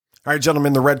All right,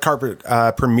 gentlemen, the red carpet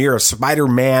premiere of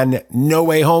Spider-Man No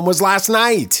Way Home was last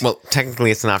night. Well,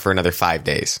 technically, it's not for another 5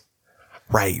 days.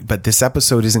 Right, but this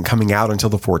episode isn't coming out until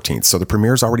the 14th, so the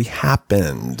premiere's already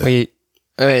happened. Wait,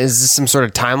 is this some sort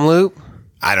of time loop?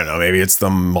 I don't know. Maybe it's the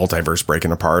multiverse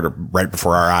breaking apart or right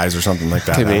before our eyes or something like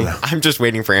that. Could be. I'm just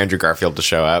waiting for Andrew Garfield to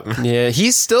show up. Yeah,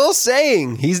 he's still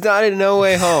saying he's not in No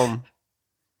Way Home.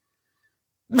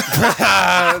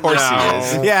 Of course he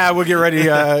is. Yeah, we'll get you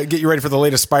ready for the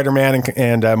latest Spider-Man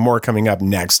and more coming up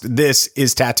next. This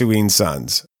is Tatooine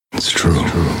Sons. It's true.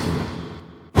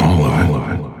 All of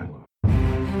it.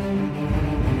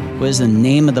 What is the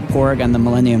name of the Porg on the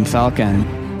Millennium Falcon?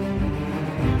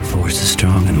 Force is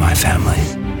strong in my family.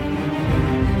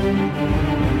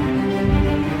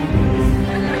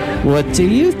 What do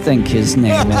you think his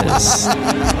name is?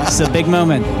 It's a big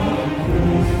moment.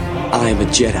 I am a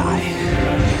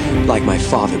Jedi, like my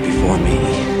father before me.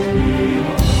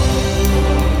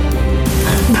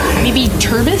 Maybe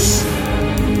Turbis?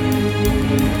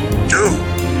 Do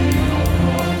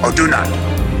or do not.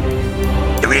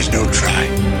 There is no try.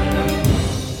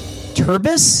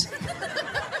 Turbis?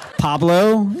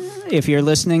 Pablo, if you're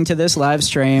listening to this live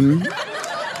stream,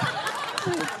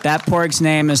 that Porg's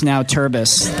name is now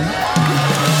Turbis.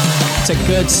 It's a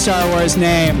good Star Wars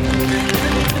name.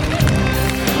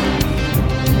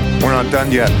 We're not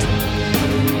done yet.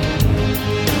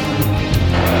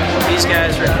 These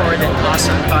guys recorded an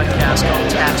awesome podcast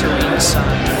called Tatooine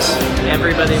Sons.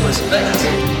 Everybody was lit.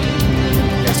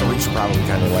 Yeah, so we should probably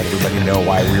kind of let everybody know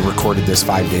why we recorded this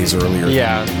 5 days earlier.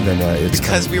 Yeah. than it's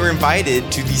Because we were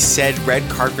invited to the said red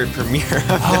carpet premiere.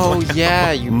 Oh,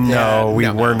 yeah. No, we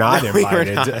were not No, we were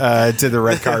invited to the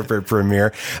red carpet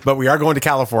premiere, but we are going to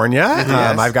California.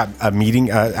 Yes. I've got a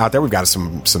meeting out there. We've got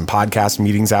some podcast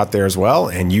meetings out there as well,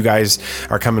 and you guys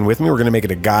are coming with me. We're going to make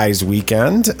it a guys'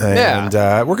 weekend, and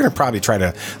we're going to probably try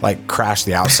to like crash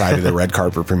the outside of the red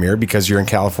carpet premiere because you're in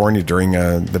California during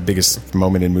the biggest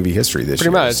moment in movie history this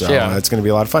year. Pretty much, so, yeah. It's going to be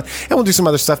a lot of fun, and we'll do some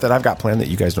other stuff that I've got planned that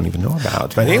you guys don't even know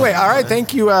about. But anyway, all right,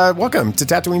 thank you. Welcome to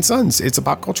Tatooine Sons. It's a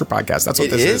pop culture podcast. That's what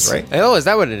It this is? is, right? Oh, is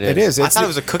that what it is? It is. I thought it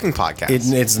was a cooking podcast.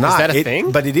 It's not. that a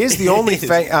thing? But it is the only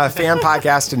fan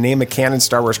podcast to name a canon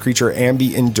Star Wars creature and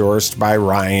be endorsed by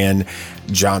Ryan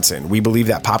Johnson. We believe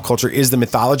that pop culture is the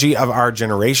mythology of our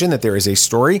generation, that there is a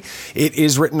story. It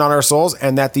is written on our souls,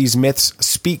 and that these myths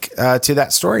speak to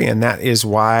that story. And that is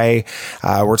why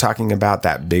we're talking about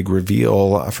that big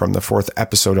reveal from the 4th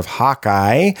episode of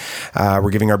Hawkeye.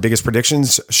 We're giving our biggest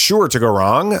predictions, sure to go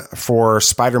wrong, for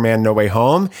Spider-Man No Way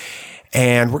Home.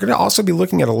 And we're going to also be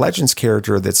looking at a Legends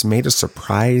character that's made a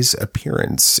surprise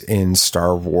appearance in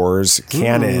Star Wars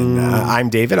canon. I'm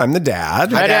David. I'm the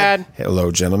dad. Hi, Dad.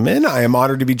 Hello, gentlemen. I am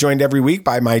honored to be joined every week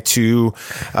by my two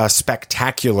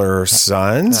spectacular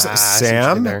sons,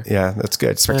 Sam. Yeah, that's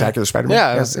good. Spectacular Spider-Man.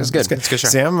 Yeah, it's good. It's good.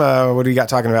 Sam, what do you got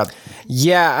talking about?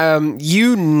 Yeah,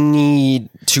 you need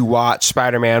to watch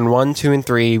Spider-Man 1, 2, and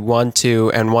 3, 1,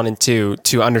 2, and 1 and 2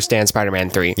 to understand Spider-Man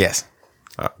 3. Yes.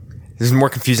 This is more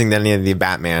confusing than any of the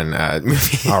Batman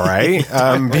movies. All right.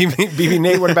 BB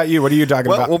Nate, what about you? What are you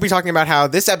talking about? We'll be talking about how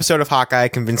this episode of Hawkeye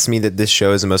convinced me that this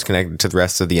show is the most connected to the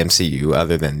rest of the MCU,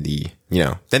 other than the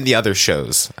other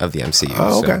shows of the MCU.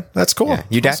 Oh, okay. So, That's cool. yeah.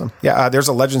 You, Dad? Awesome. Yeah, there's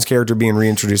a Legends character being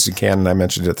reintroduced in canon. I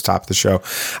mentioned it at the top of the show.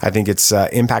 I think its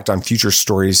impact on future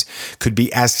stories could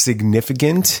be as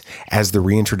significant as the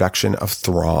reintroduction of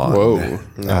Thrawn.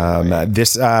 Whoa.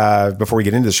 This before we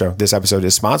get into the show, this episode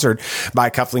is sponsored by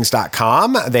Cufflinks.com.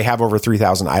 They have over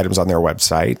 3,000 items on their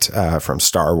website from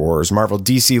Star Wars, Marvel,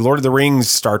 DC, Lord of the Rings,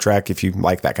 Star Trek, if you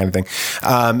like that kind of thing,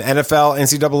 NFL,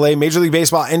 NCAA, Major League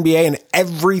Baseball, NBA, and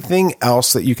everything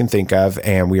else that you can think of.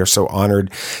 And we are so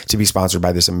honored to be sponsored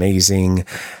by this amazing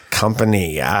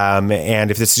company. And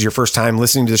if this is your first time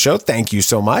listening to the show, thank you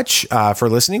so much for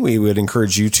listening. We would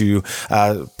encourage you to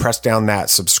press down that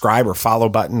subscribe or follow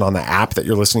button on the app that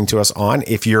you're listening to us on.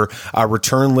 If you're a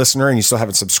return listener and you still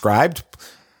haven't subscribed,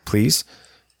 please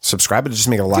subscribe. It'll just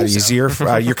make it a lot easier.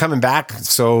 You're coming back,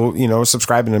 so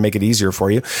subscribing to make it easier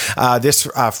for you. This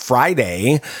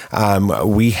Friday,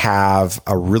 we have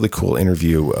a really cool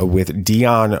interview with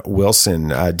Dion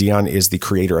Wilson. Dion is the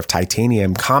creator of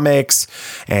Titanium Comics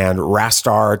and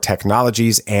Rastar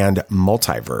Technologies and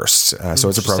Multiverse. So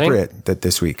it's appropriate that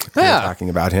this week we're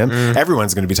talking about him.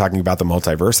 Everyone's going to be talking about the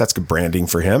multiverse. That's good branding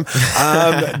for him.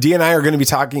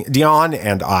 Dion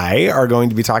and I are going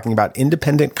to be talking about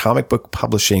independent comic book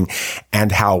publishing publishing,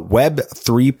 and how Web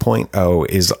 3.0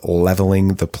 is leveling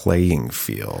the playing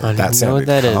field. That sounded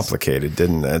complicated,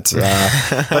 didn't it?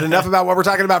 But enough about what we're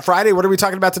talking about Friday. What are we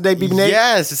talking about today, BB Nate?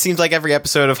 Yes, it seems like every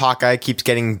episode of Hawkeye keeps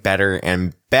getting better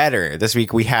and better. This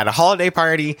week we had a holiday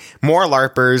party, more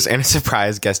LARPers, and a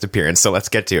surprise guest appearance. So let's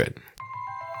get to it.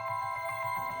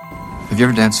 Have you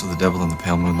ever danced with the devil in the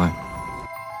pale moonlight?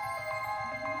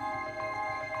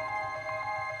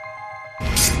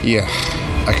 Yeah,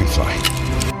 I can fly.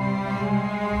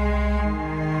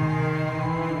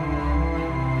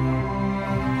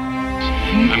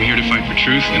 I'm here to fight for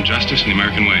truth and justice in the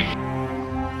American way.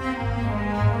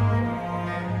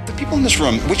 The people in this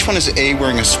room, which one is A,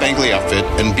 wearing a spangly outfit,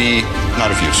 and B,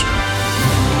 not of use?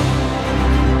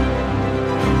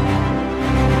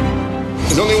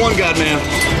 There's only one God, man,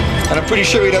 and I'm pretty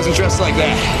sure he doesn't dress like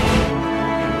that.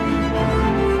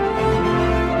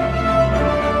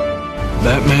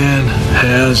 That man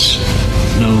has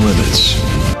no limits.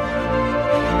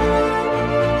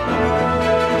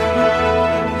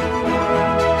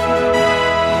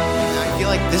 I feel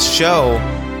like this show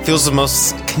feels the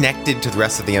most connected to the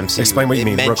rest of the MCU. Explain what you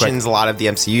mean, It real quick. mentions a lot of the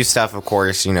MCU stuff, of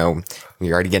course. You know,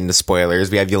 we already get into spoilers.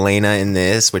 We have Yelena in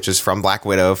this, which is from Black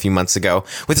Widow a few months ago.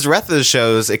 With the rest of the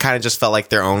shows, it kind of just felt like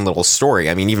their own little story.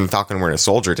 I mean, even Falcon and Winter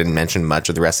Soldier didn't mention much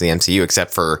of the rest of the MCU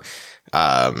except for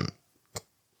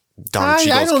Don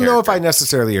Cheadle's I don't know if character. I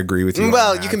necessarily agree with you.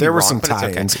 Well, on that. you can be There were wrong, some but it's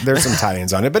okay. tie-ins. There's some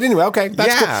tie-ins on it, but anyway, okay,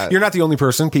 that's Yeah. cool. You're not the only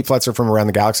person. Pete Fletcher from Around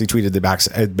the Galaxy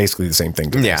tweeted basically the same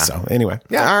thing today. Yeah. So anyway,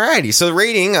 Alrighty. So the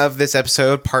rating of this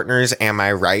episode, partners, am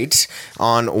I right?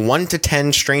 On 1 to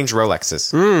 10 strange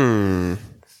Rolexes.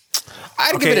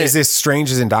 I'd give Okay, it is this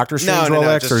strange as in Doctor Strange No,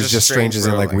 Rolex, just or is just strange as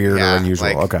in like Rolex. weird Yeah, or unusual?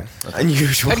 like Okay,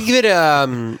 unusual. I'd give it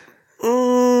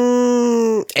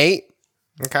 8.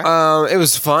 Okay. It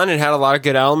was fun. It had a lot of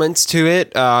good elements to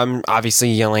it.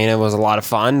 Obviously, Yelena was a lot of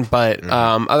fun, but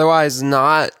otherwise,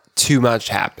 not too much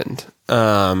happened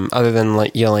other than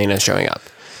like Yelena showing up.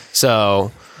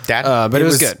 So, but it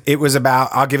was good. It was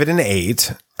about. I'll give it an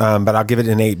 8, but I'll give it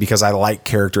an 8 because I like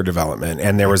character development,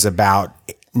 and there was about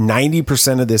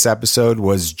 90% of this episode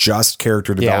was just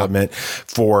character development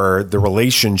for the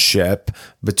relationship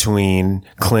between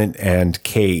Clint and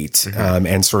Kate,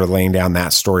 and sort of laying down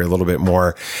that story a little bit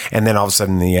more. And then all of a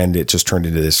sudden in the end, it just turned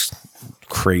into this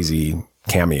crazy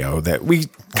cameo that we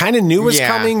kind of knew was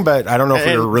coming, but I don't know if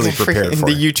we were really prepared for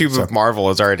the it. YouTube of Marvel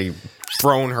has already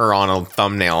thrown her on a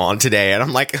thumbnail on today, and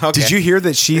I'm like, okay. Did you hear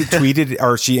that she tweeted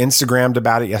or she Instagrammed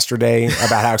about it yesterday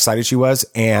about how excited she was,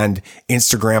 and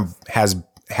Instagram has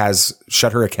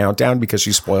shut her account down because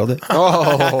she spoiled it?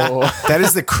 Oh, that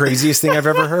is the craziest thing I've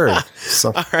ever heard.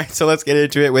 So, all right, so let's get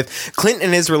into it with Clint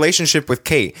and his relationship with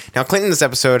Kate. Now, Clint in this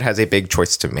episode has a big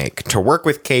choice to make: to work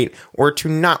with Kate or to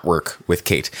not work with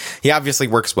Kate. He obviously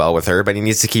works well with her, but he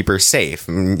needs to keep her safe.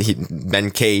 Then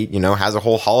Kate, has a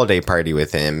whole holiday party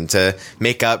with him to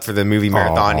make up for the movie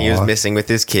marathon he was missing with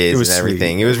his kids and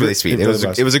everything. Sweet. It was really sweet.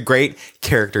 It was a great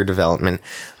character development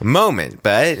moment.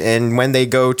 And when they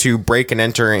go to break and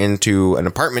enter into an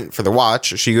apartment for the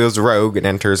watch, she goes rogue and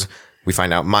enters, we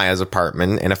find out, Maya's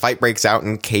apartment, and a fight breaks out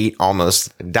and Kate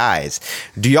almost dies.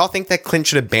 Do y'all think that Clint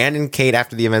should abandon Kate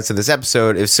after the events of this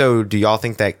episode? If so, do y'all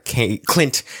think that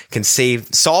Clint can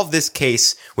solve this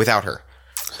case without her?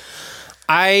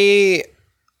 I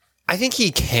think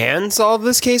he can solve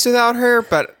this case without her,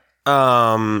 but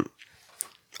I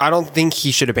don't think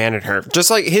he should abandon her. Just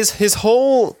like his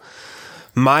whole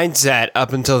mindset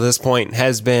up until this point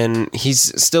has been, he's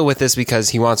still with this because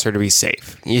he wants her to be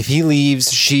safe. If he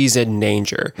leaves, she's in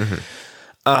danger.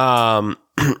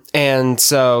 And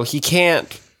so he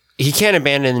can't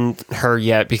abandon her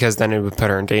yet because then it would put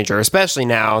her in danger, especially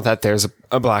now that there's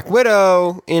a Black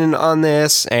Widow in on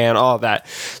this and all of that.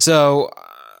 So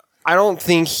I don't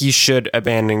think he should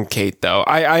abandon Kate, though.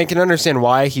 I can understand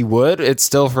why he would. It's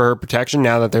still for her protection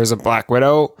now that there's a Black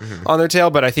Widow on their tail,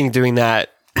 but I think doing that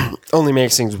only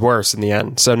makes things worse in the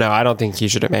end. So no, I don't think he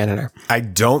should abandon her. I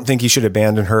don't think he should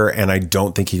abandon her, and I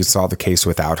don't think he could solve the case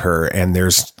without her. And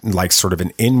there's like sort of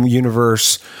an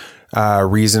in-universe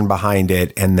reason behind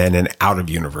it, and then an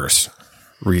out-of-universe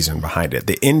reason behind it.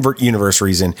 The in-universe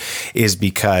reason is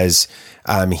because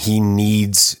he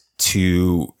needs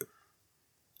to...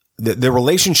 The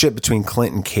relationship between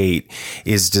Clint and Kate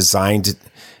is designed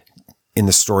in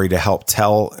the story to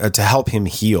help him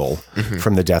heal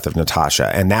from the death of Natasha.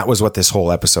 And that was what this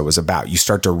whole episode was about. You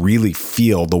start to really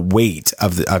feel the weight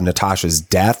of Natasha's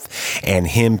death and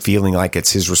him feeling like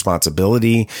it's his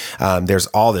responsibility. There's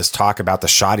all this talk about the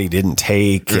shot he didn't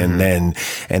take. And then,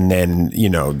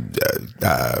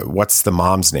 what's the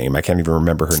mom's name? I can't even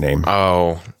remember her name.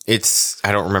 Oh,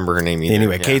 I don't remember her name either.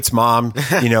 Anyway, Kate's mom,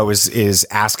 is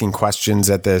asking questions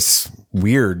at this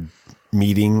weird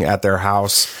meeting at their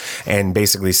house and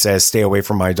basically says, stay away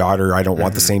from my daughter. I don't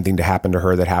want the same thing to happen to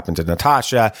her that happened to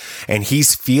Natasha. And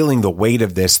he's feeling the weight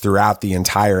of this throughout the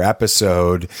entire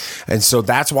episode. And so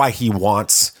that's why he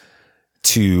wants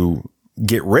to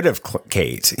get rid of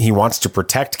Kate. He wants to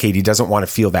protect Kate. He doesn't want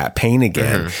to feel that pain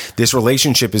again. This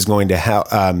relationship is going to help,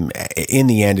 in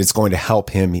the end, it's going to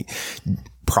help him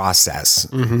process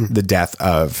the death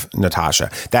of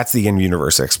Natasha. That's the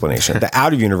in-universe explanation. The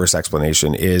out-of-universe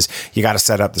explanation is you got to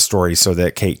set up the story so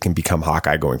that Kate can become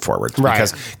Hawkeye going forward. Right.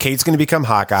 Because Kate's going to become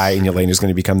Hawkeye and Yelena's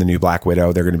going to become the new Black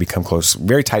Widow. They're going to become close,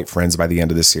 very tight friends by the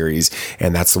end of the series.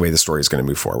 And that's the way the story is going to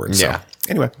move forward. So,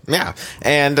 anyway. Yeah.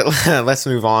 And let's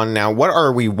move on now. What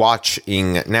are we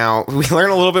watching now? We learn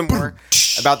a little bit more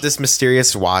about this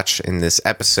mysterious watch in this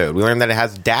episode. We learned that it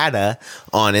has data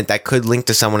on it that could link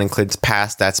to someone in Clint's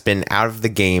past that's been out of the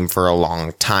game for a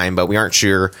long time, but we aren't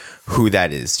sure who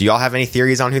that is. Do y'all have any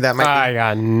theories on who that might be? I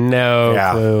got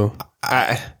no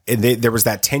clue. There was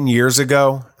that 10 years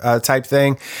ago type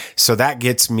thing. So that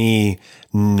gets me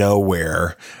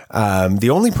nowhere. The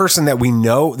only person that we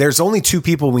know, there's only two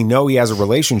people we know he has a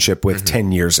relationship with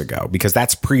 10 years ago, because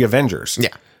that's pre-Avengers.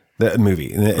 Yeah. The movie.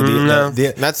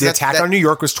 The attack on New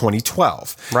York was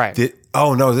 2012. Right.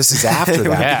 Oh no, this is after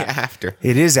that. After.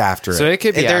 It is after. So it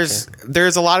could be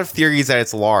There's a lot of theories that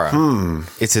it's Laura.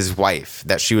 It's his wife,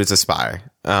 that she was a spy.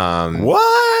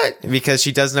 What? Because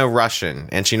she does know Russian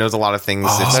and she knows a lot of things.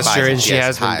 That's true. And she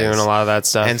has been doing a lot of that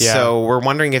stuff. And so we're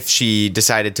wondering if she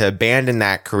decided to abandon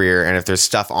that career and if there's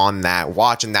stuff on that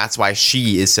watch, and that's why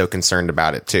she is so concerned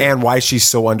about it too. And why she's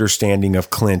so understanding of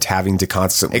Clint having to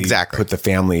constantly put the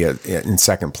family in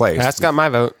second place. That's got my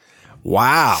vote.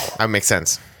 Wow. That makes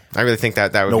sense. I really think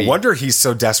that would be... No wonder he's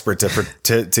so desperate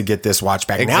to get this watch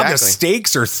back. Exactly. Now the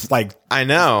stakes are like... I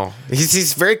know.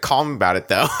 He's very calm about it,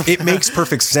 though. It makes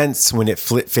perfect sense when it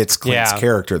fits Clint's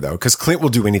character, though, because Clint will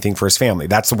do anything for his family.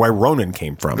 That's why Ronan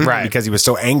came from. Right. Because he was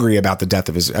so angry about the death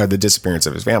of the disappearance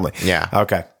of his family. Yeah.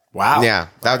 Okay. Wow. Yeah,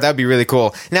 that'd be really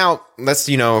cool. Now, let's,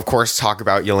 of course, talk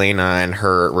about Yelena and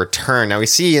her return. Now, we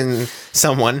see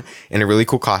someone in a really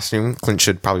cool costume. Clint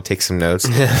should probably take some notes.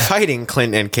 Fighting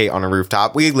Clint and Kate on a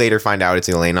rooftop. We later find out it's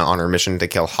Yelena on her mission to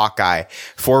kill Hawkeye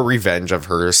for revenge of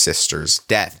her sister's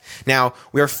death. Now,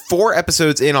 we are 4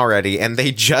 episodes in already, and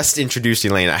they just introduced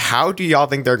Yelena. How do y'all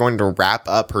think they're going to wrap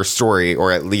up her story,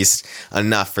 or at least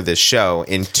enough for this show,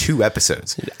 in 2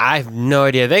 episodes? I have no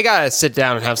idea. They got to sit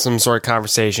down and have some sort of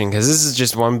conversation, because this is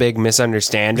just one big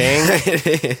misunderstanding.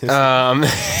 It is.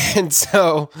 And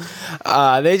so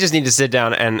they just need to sit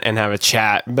down and have a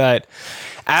chat. But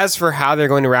as for how they're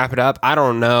going to wrap it up, I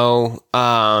don't know.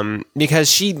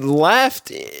 Because she left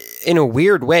in a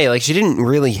weird way. Like, she didn't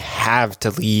really have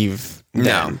to leave them.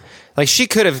 No. Like, she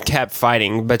could have kept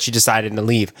fighting, but she decided to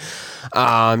leave.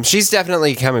 She's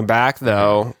definitely coming back,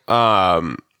 though.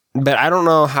 But I don't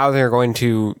know how they're going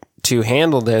to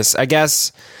handle this. I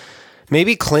guess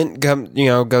maybe Clint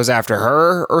goes after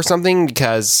her or something,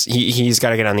 because he's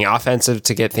got to get on the offensive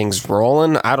to get things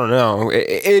rolling. I don't know.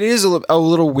 It is a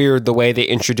little weird the way they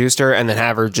introduced her and then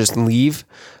have her just leave.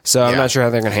 So I'm not sure how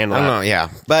they're going to handle it. I don't know, yeah.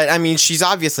 But, I mean, she's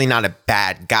obviously not a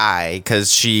bad guy,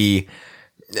 because she...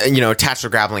 attached a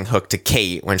grappling hook to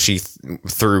Kate when she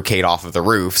threw Kate off of the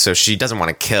roof. So she doesn't want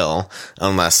to kill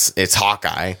unless it's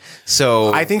Hawkeye.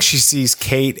 So I think she sees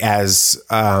Kate as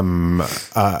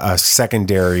a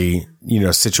secondary,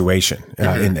 situation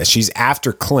in this. She's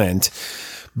after Clint,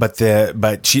 but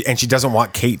she doesn't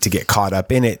want Kate to get caught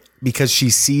up in it, because she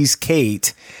sees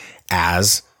Kate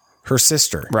as her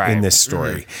sister in this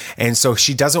story. And so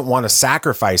she doesn't want to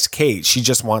sacrifice Kate. She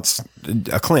just wants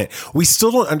a Clint. We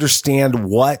still don't understand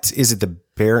what is it, the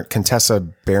Contessa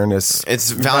Baroness?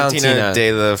 It's Valentina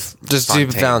de la Just do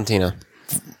Valentina.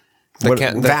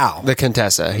 Val. The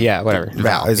Contessa. Yeah, whatever.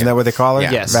 Val. Isn't that what they call her?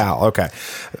 Yeah. Yes. Val. Okay.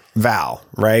 Val,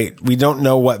 right? We don't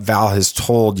know what Val has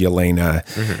told Yelena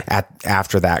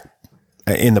after that,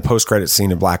 in the post-credit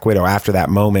scene of Black Widow, after that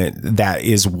moment. That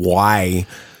is why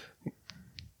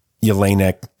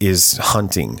Yelena is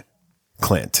hunting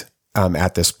Clint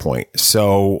at this point.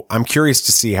 So I'm curious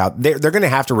to see how they're going to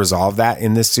have to resolve that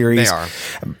in this series. They are.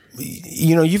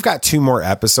 you've got 2 more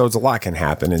episodes. A lot can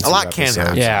happen in 2 lot can episodes.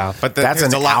 happen. Yeah. But that's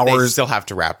there's an a lot hour. they still have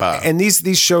to wrap up. And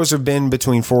these shows have been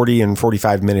between 40 and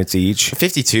 45 minutes each.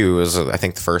 52 was, I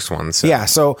think, the first one. So. Yeah,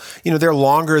 so they're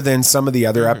longer than some of the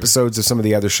other episodes of some of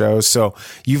the other shows. So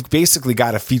you've basically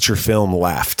got a feature film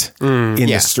left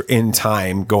in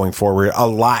time going forward. A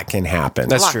lot can happen.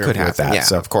 That's true. Could happen. That. Yeah,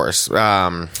 So of course.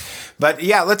 but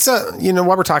yeah, let's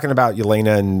while we're talking about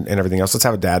Yelena and everything else, let's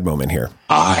have a dad moment here.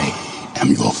 I am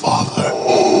your father.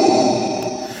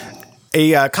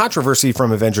 A controversy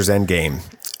from Avengers Endgame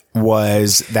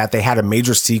was that they had a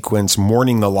major sequence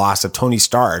mourning the loss of Tony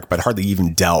Stark, but hardly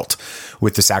even dealt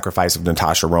with the sacrifice of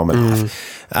Natasha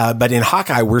Romanoff. But in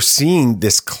Hawkeye, we're seeing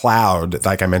this cloud,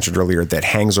 like I mentioned earlier, that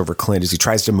hangs over Clint as he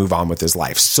tries to move on with his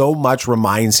life. So much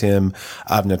reminds him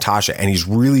of Natasha, and he's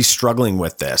really struggling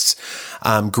with this.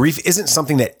 Grief isn't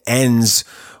something that ends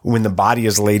when the body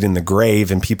is laid in the grave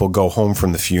and people go home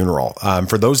from the funeral.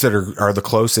 For those that are the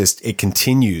closest, it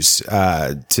continues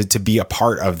to be a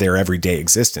part of their everyday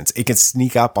existence. It can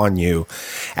sneak up on you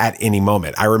at any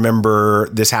moment. I remember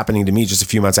this happening to me just a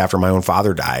few months after my own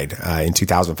father died in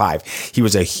 2005. He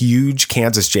was a huge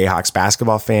Kansas Jayhawks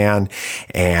basketball fan,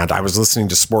 and I was listening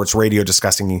to sports radio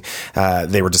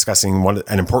they were discussing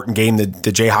an important game that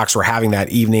the Jayhawks were having that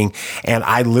evening, and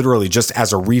I literally, just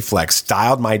as a reflex,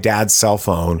 dialed my dad's cell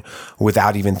phone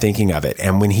without even thinking of it.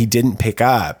 And when he didn't pick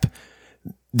up,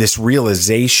 this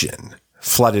realization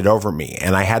flooded over me,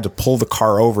 and I had to pull the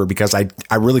car over because I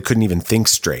really couldn't even think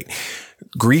straight.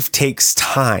 Grief takes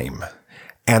time,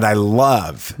 and I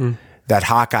love that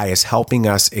Hawkeye is helping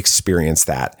us experience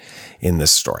that in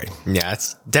this story. Yeah,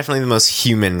 it's definitely the most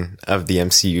human of the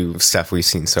MCU stuff we've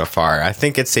seen so far. I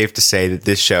think it's safe to say that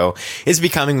this show is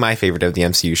becoming my favorite of the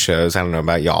MCU shows. I don't know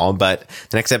about y'all, but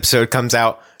the next episode comes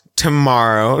out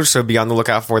tomorrow, so be on the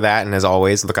lookout for that. And as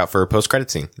always, look out for a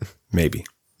post-credit scene. Maybe.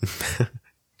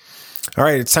 All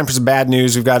right, it's time for some bad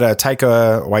news. We've got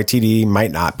Taika Waititi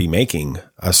might not be making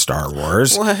a Star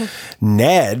Wars. What?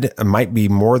 Ned might be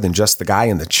more than just the guy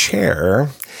in the chair.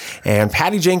 And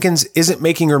Patty Jenkins isn't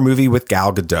making her movie with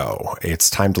Gal Gadot. It's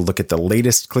time to look at the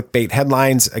latest clickbait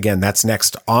headlines. Again, that's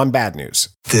next on Bad News.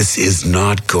 This is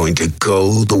not going to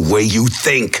go the way you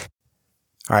think.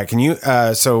 All right, can you,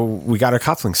 so we got our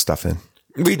cufflink stuff in.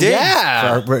 We did.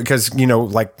 Yeah. Because,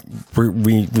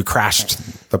 we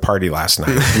crashed the party last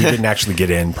night. We didn't actually get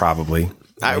in, probably.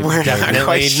 We're not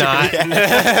quite sure.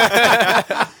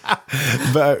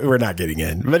 But we're not getting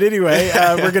in. But anyway,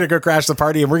 we're going to go crash the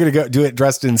party, and we're going to go do it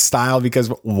dressed in style, because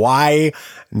why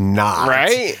not?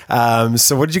 Right?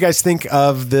 So what did you guys think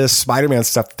of the Spider-Man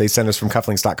stuff that they sent us from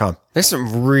cufflinks.com? There's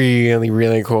some really,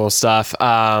 really cool stuff.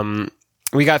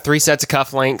 We got 3 sets of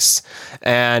cufflinks,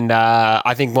 and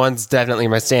I think one's definitely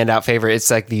my standout favorite. It's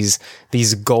like these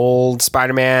gold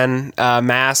Spider-Man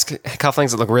mask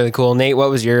cufflinks that look really cool. Nate, what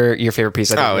was your favorite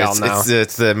piece? I think we all know.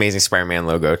 It's the Amazing Spider-Man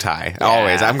logo tie. Yeah.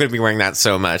 Always. I'm going to be wearing that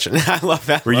so much. I love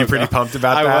that. Were you pretty pumped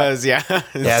about that? I was, yeah.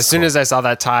 Yeah, as soon as I saw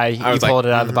that tie, you pulled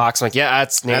it out of the box. I'm like, yeah,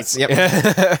 that's Nate's. Yep.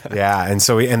 Yeah, and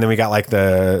then we got like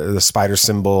the spider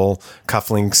symbol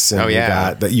cufflinks, and we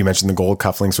got you mentioned the gold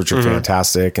cufflinks, which are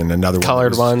fantastic, and another colored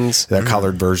ones, the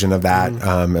colored version of that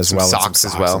as well, socks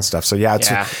as well, and stuff. So yeah,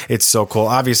 it's so cool.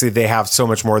 Obviously, they have so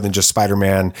much more than just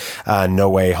Spider-Man No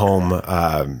Way Home.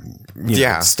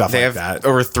 Stuff they like have that.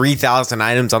 over 3,000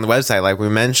 items on the website, like we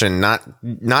mentioned.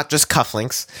 Not just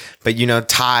cufflinks, but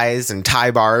ties and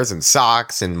tie bars and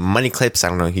socks and money clips. I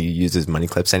don't know who uses money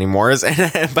clips anymore,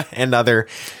 and other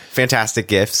fantastic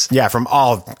gifts. Yeah, from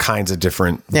all kinds of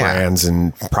different brands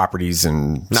and properties,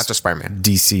 and not just Spider-Man,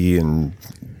 DC, and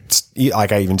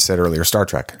like I even said earlier, Star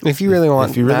Trek. If you really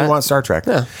want Star Trek,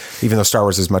 even though Star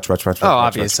Wars is much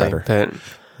obviously better.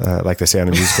 But like they say on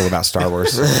a musical about Star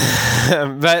Wars.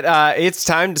 But it's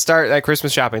time to start that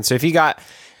Christmas shopping. So if you got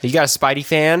a Spidey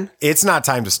fan, it's not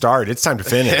time to start. It's time to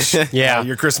finish.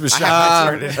 Your Christmas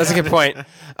shopping started. That's a good point.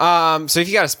 So if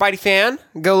you got a Spidey fan,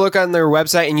 go look on their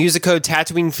website and use the code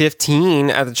Tatooine15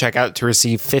 at the checkout to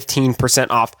receive 15%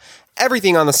 off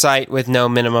everything on the site with no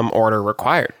minimum order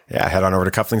required. Yeah, head on over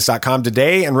to cufflinks.com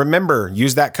today, and remember,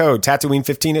 use that code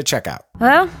Tatooine15 at checkout.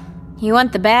 Well, you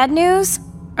want the bad news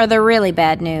or the really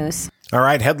bad news? All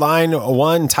right, headline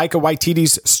 1, Taika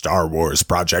Waititi's Star Wars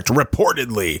project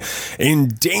reportedly in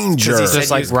danger. He's just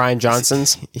like Rian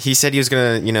Johnson's. He said he was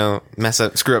going to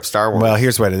screw up Star Wars. Well,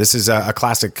 here's what it is. This is a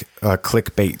classic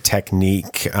clickbait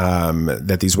technique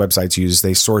that these websites use.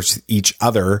 They source each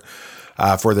other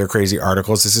for their crazy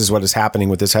articles. This is what is happening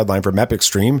with this headline from Epic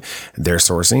Stream. They're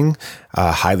sourcing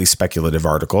a highly speculative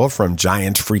article from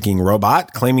Giant Freaking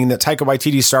Robot claiming that Taika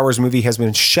Waititi's Star Wars movie has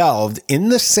been shelved in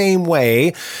the same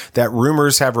way that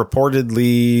rumors have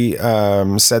reportedly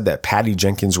said that Patty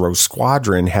Jenkins' Rogue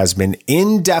Squadron has been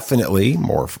indefinitely,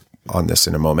 more on this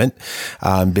in a moment,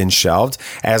 been shelved.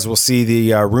 As we'll see,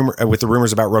 the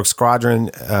rumors about Rogue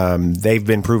Squadron, they've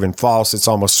been proven false. It's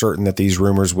almost certain that these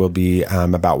rumors will be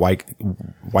about Taika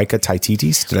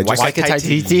Waititi's.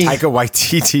 Taika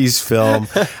Waititi's film.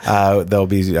 They'll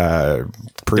be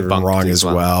proven wrong as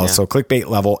well. Yeah. So clickbait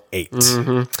level 8.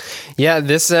 Mm-hmm. Yeah,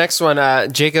 this next one,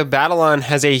 Jacob Batalon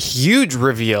has a huge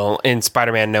reveal in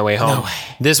Spider-Man No Way Home. No way.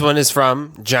 This one is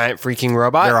from Giant Freaking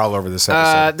Robot. They're all over this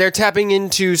episode. They're tapping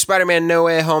into Spider-Man No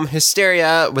Way Home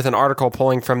hysteria with an article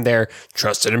pulling from their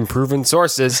trusted and proven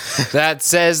sources that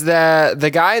says that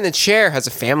the guy in the chair has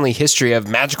a family history of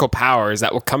magical powers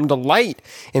that will come to light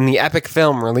in the epic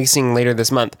film releasing later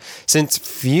this month. Since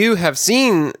few have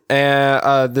seen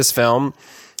this film,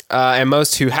 and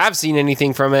most who have seen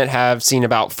anything from it have seen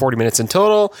about 40 minutes in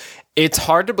total, it's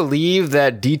hard to believe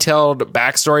that detailed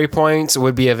backstory points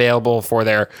would be available for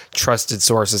their trusted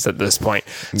sources at this point.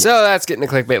 So that's getting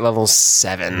to clickbait level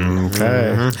 7. Okay.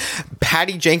 Mm-hmm.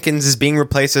 Patty Jenkins is being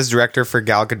replaced as director for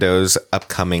Gal Gadot's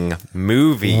upcoming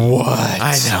movie. What?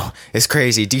 I know. It's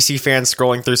crazy. DC fans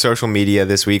scrolling through social media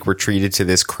this week were treated to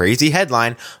this crazy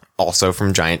headline, also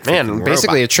from Giant Man,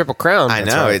 basically Robot. A triple crown. I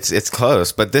know, right. It's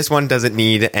close, but this one doesn't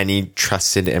need any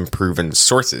trusted and proven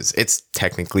sources. It's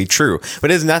technically true, but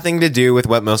it has nothing to do with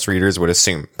what most readers would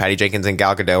assume. Patty Jenkins and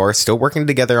Gal Gadot are still working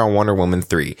together on Wonder Woman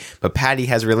 3, but Patty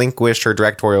has relinquished her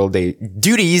directorial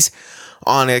duties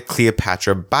on a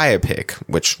Cleopatra biopic,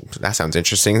 which that sounds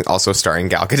interesting, also starring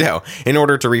Gal Gadot, in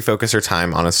order to refocus her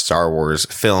time on a Star Wars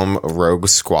film, Rogue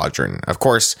Squadron. Of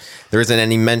course, there isn't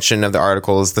any mention of the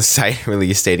articles the site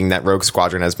released stating that Rogue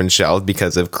Squadron has been shelved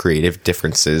because of creative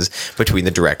differences between the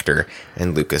director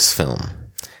and Lucasfilm.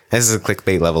 This is a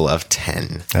clickbait level of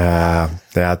 10.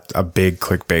 That's a big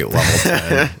clickbait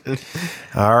level 10.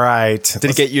 All right.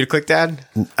 Did it get you to click, Dad?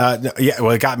 No, yeah,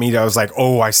 well, it got me. I was like,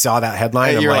 oh, I saw that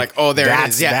headline. And you're like, oh, there it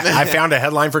is. Yeah. I found a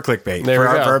headline for clickbait for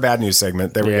our bad news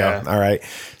segment. There we go. All right.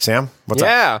 Sam, what's up?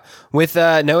 Yeah. With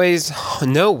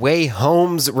No Way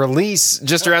Home's release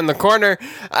just around the corner,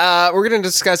 we're going to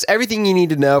discuss everything you need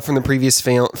to know from the previous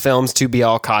films to be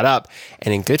all caught up.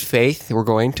 And in good faith, we're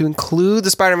going to include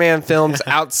the Spider-Man films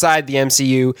outside the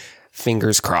MCU.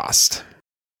 Fingers crossed.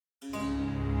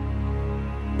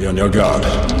 Be on your guard.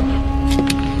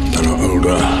 There are older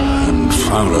and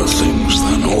fouler things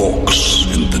than orcs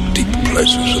in the deep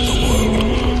places of the world.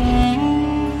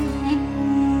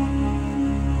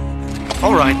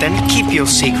 All right, then, keep your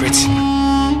secrets.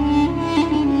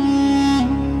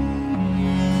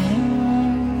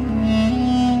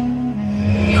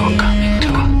 You're coming to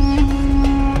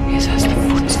us as the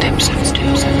footsteps of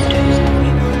doom.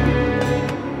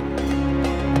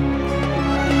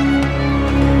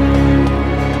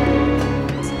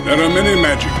 There are many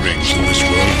magic rings in this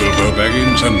world, Bilbo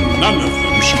Baggins, and none of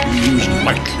them should be used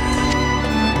lightly.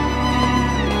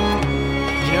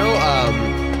 You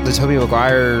know, the Tobey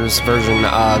Maguire's version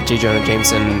of J. Jonah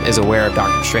Jameson is aware of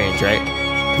Doctor Strange, right?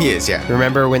 He is, yeah.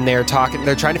 Remember when they're trying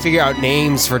to figure out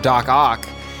names for Doc Ock,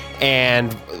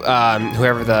 and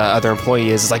whoever the other employee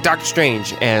is like Doctor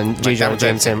Strange, and J. Jonah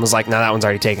Jameson was like, no, that one's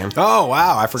already taken. Oh,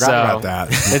 wow. I forgot about that.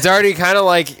 It's already kind of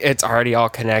like, it's already all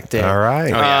connected. All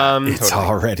right. Oh, yeah. It's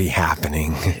already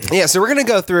happening. Yeah, so we're going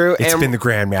to go through. It's been the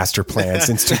Grandmaster plan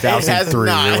since 2003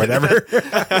 or whatever.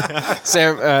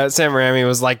 Sam Raimi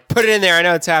was like, put it in there. I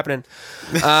know it's happening.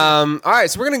 All right,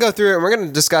 so we're going to go through it, and we're going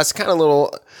to discuss kind of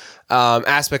little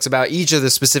aspects about each of the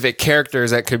specific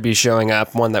characters that could be showing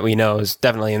up. One that we know is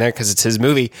definitely in there because it's his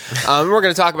movie. We're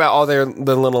going to talk about all the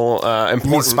little important.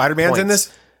 You mean Spider-Man's in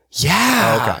this?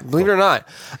 Yeah. Oh, okay. Believe it or not.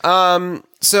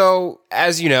 So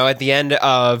as you know, at the end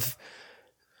of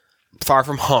Far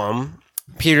From Home,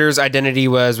 Peter's identity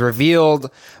was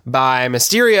revealed by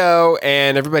Mysterio,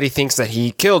 and everybody thinks that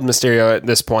he killed Mysterio at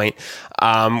this point,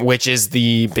 which is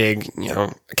the big,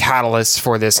 catalyst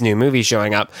for this new movie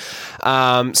showing up.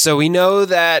 So we know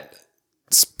that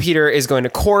Peter is going to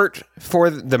court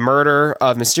for the murder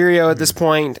of Mysterio at this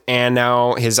point, and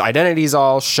now his identity is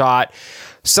all shot.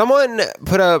 Someone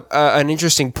put up an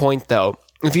interesting point, though.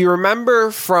 If you remember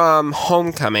from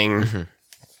Homecoming,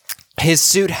 his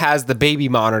suit has the baby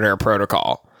monitor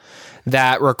protocol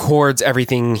that records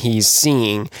everything he's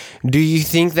seeing. Do you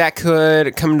think that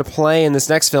could come to play in this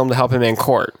next film to help him in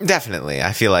court? Definitely.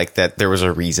 I feel like that there was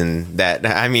a reason that,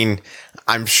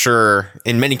 I'm sure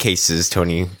in many cases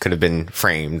Tony could have been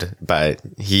framed, but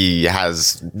he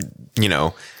has,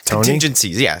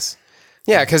 contingencies. Yes.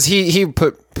 Yeah, because he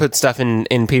put stuff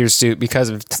in Peter's suit because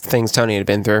of things Tony had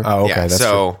been through. Oh, okay. Yeah, That's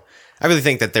so true. I really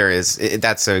think that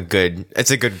it's a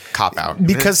good cop out.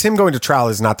 Because him going to trial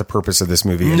is not the purpose of this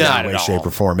movie in Not any way, at all. shape,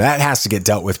 or form. That has to get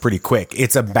dealt with pretty quick.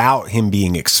 It's about him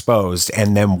being exposed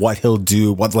and then what he'll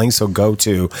do, what lengths he'll go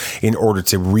to in order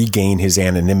to regain his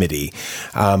anonymity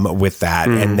with that.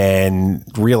 And then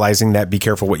realizing that be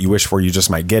careful what you wish for, you just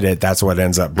might get it. That's what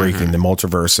ends up breaking the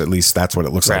multiverse. At least that's what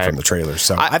it looks like from the trailer.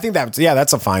 So I think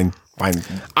that's a fine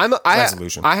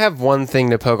resolution. I have one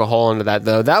thing to poke a hole into that,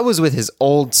 though. That was with his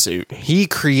old suit. He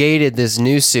created this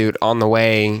new suit on the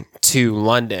way to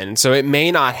London, so it may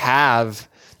not have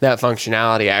that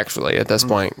functionality actually at this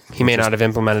point. He may not have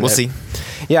implemented it. We'll see.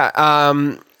 Yeah.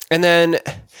 And then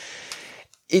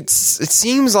it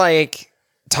seems like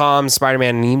Tom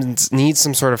Spider-Man needs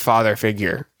some sort of father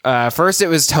figure. First, it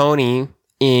was Tony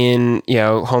in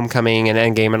Homecoming and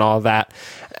Endgame and all of that.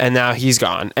 And now he's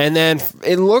gone. And then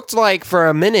it looked like for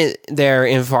a minute there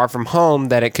in Far From Home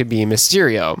that it could be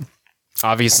Mysterio.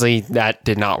 Obviously, that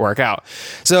did not work out.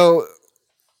 So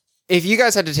if you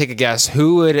guys had to take a guess,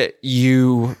 who would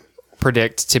you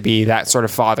predict to be that sort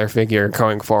of father figure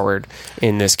going forward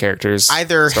in this character's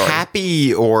either story?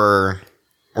 Happy or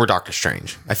Doctor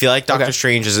Strange. I feel like Doctor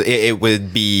Strange it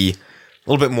would be a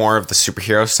little bit more of the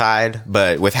superhero side,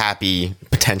 but with Happy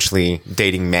potentially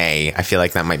dating May, I feel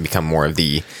like that might become more of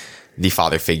the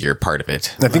father figure part of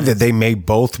it. I think that they may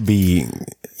both be,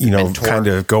 Mentor. kind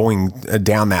of going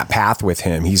down that path with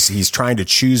him. He's trying to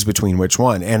choose between which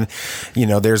one. And,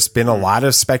 there's been a lot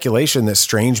of speculation that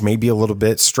Strange may be a little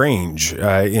bit strange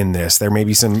in this. There may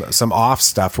be some off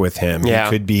stuff with him. Yeah.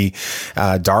 He could be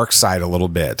dark side a little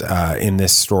bit in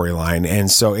this storyline.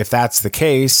 And so if that's the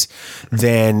case,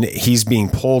 then he's being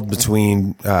pulled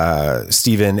between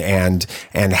Steven and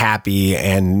Happy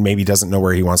and maybe doesn't know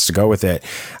where he wants to go with it.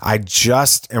 I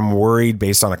just am worried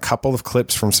based on a couple of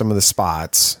clips from some of the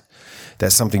spots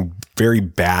that something very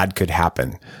bad could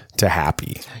happen to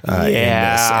Happy in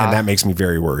this, and that makes me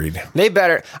very worried. They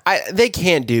better. They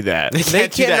can't do that. They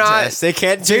can't do that to us. They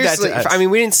can't do that to us. I mean,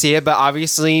 we didn't see it, but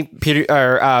obviously Peter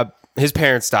or his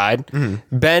parents died.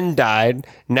 Ben died.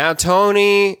 Now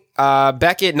Tony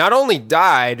Beckett not only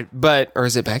died, or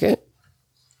is it Beckett?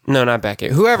 No, not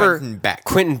Beckett. Whoever.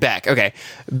 Quentin Beck. Okay.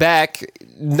 Beck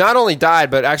not only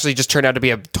died, but actually just turned out to be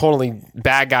a totally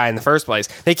bad guy in the first place.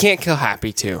 They can't kill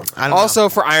Happy, too. Also,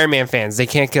 for Iron Man fans, they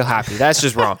can't kill Happy. That's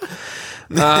just wrong.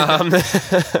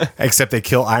 Except they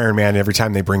kill Iron Man every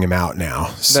time they bring him out now.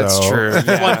 So. That's true.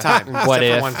 Yeah. One time. What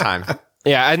if? One time.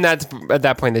 Yeah, and at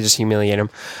that point, they just humiliate him.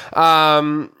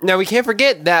 Now, we can't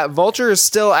forget that Vulture is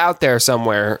still out there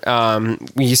somewhere.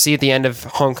 You see at the end of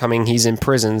Homecoming, he's in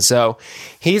prison. So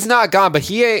he's not gone, but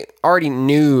he already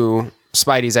knew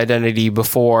Spidey's identity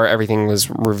before everything was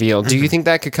revealed. Do you think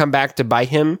that could come back to bite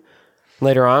him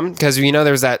later on? Because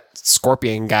there's that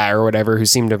Scorpion guy or whatever who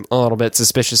seemed a little bit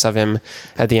suspicious of him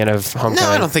at the end of Homecoming. No,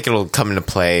 I don't think it'll come into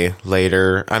play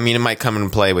later. I mean, it might come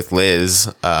into play with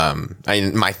Liz.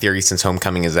 My theory since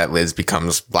Homecoming is that Liz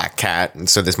becomes Black Cat, and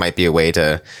so this might be a way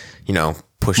to,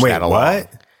 push that along.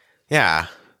 What? Yeah.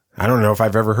 I don't know if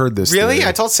I've ever heard this. Really? theory.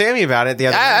 I told Sammy about it the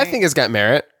other night. I think it's got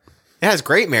merit. It has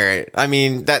great merit. I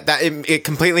mean, it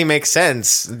completely makes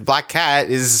sense. Black Cat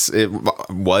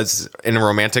was in a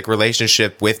romantic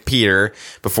relationship with Peter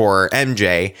before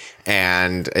MJ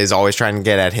and is always trying to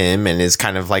get at him and is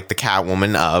kind of like the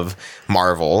Catwoman of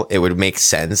Marvel. It would make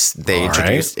sense. They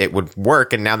introduced it would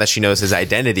work. And now that she knows his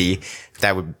identity,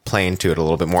 that would play into it a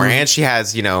little bit more. And she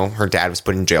has, her dad was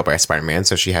put in jail by Spider-Man.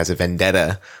 So she has a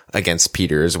vendetta against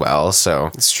Peter as well.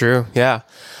 So it's true. Yeah.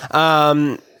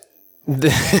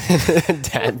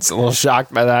 Dad's a little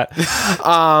shocked by that.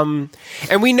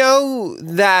 And we know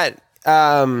that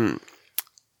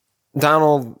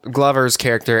Donald Glover's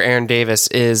character, Aaron Davis,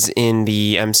 is in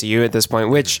the MCU at this point,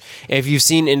 which if you've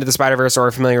seen Into the Spider-Verse or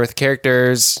are familiar with the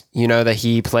characters, you know that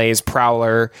he plays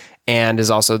Prowler and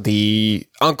is also the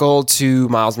uncle to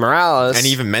Miles Morales. And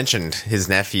he even mentioned his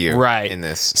nephew in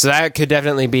this. So that could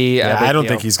definitely be I don't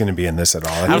think he's going to be in this at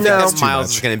all. I don't think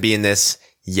Miles is going to be in this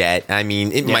yet. I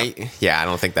mean, it might. Yeah, I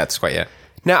don't think that's quite yet.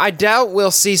 Now, I doubt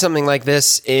we'll see something like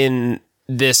this in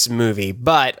this movie,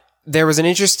 but there was an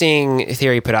interesting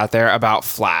theory put out there about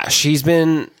Flash. He's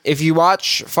been, if you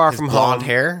watch Far From Home, blonde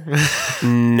hair?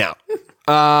 No.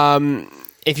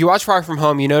 If you watch Far From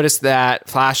Home, you notice that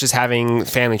Flash is having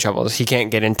family troubles. He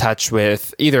can't get in touch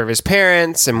with either of his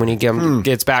parents, and when he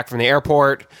gets back from the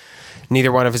airport,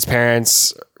 neither one of his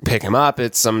parents pick him up.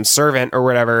 It's some servant or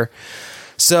whatever.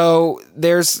 So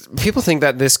there's people think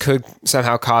that this could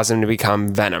somehow cause him to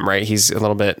become Venom, right? He's a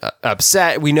little bit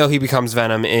upset. We know he becomes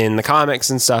Venom in the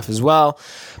comics and stuff as well.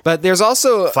 But there's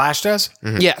also Flash does?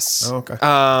 Yes. Oh,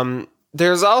 okay.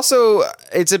 There's also,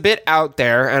 it's a bit out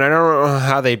there, and I don't know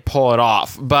how they pull it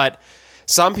off, but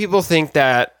some people think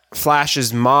that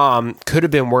Flash's mom could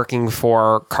have been working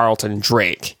for Carlton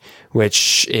Drake,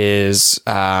 which is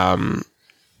Riot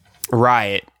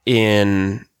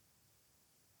in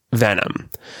Venom.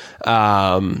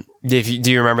 Do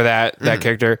you remember that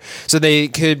character? So they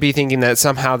could be thinking that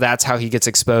somehow that's how he gets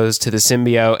exposed to the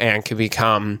symbiote and could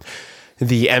become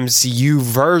the MCU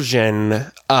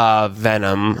version of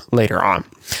Venom later on.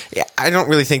 Yeah, I don't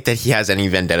really think that he has any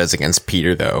vendettas against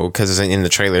Peter, though, because in the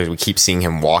trailers we keep seeing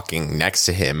him walking next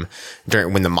to him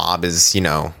when the mob is,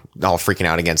 all freaking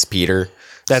out against Peter.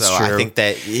 That's so true. I think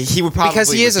that he would probably...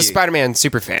 Because he is a Spider-Man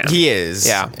super fan. He is.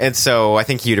 Yeah. And so I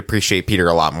think you'd appreciate Peter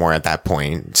a lot more at that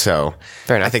point. So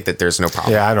fair enough. I think that there's no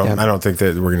problem. Yeah, I don't think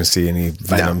that we're going to see any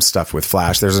Venom stuff with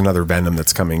Flash. There's another Venom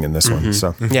that's coming in this one.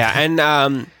 So yeah,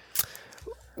 and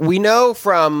we know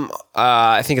from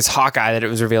I think it's Hawkeye that it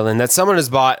was revealed in that someone has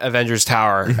bought Avengers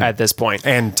Tower at this point.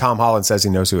 And Tom Holland says he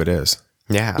knows who it is.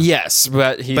 Yeah. Yes,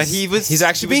 but he's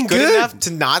actually being good enough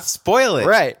to not spoil it.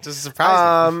 Right. Just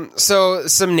surprising. So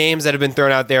some names that have been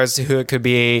thrown out there as to who it could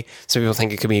be. Some people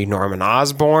think it could be Norman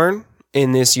Osborn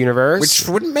in this universe, which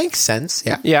wouldn't make sense.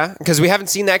 Yeah. Yeah, because we haven't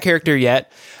seen that character yet.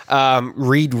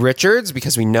 Reed Richards,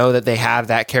 because we know that they have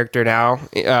that character now.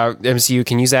 MCU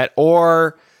can use that,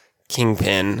 or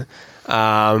Kingpin.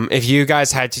 If you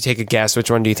guys had to take a guess, which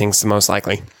one do you think is the most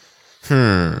likely?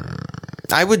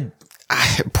 I would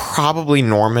probably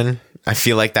Norman. I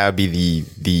feel like that would be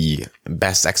the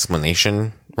best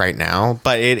explanation right now,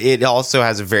 but it also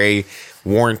has a very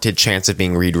warranted chance of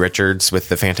being Reed Richards with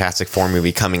the Fantastic Four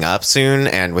movie coming up soon,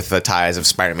 and with the ties of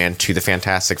Spider-Man to the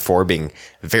Fantastic Four being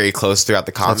very close throughout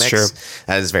the comics. That's true.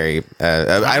 That is very.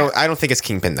 I don't think it's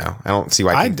Kingpin though. I don't see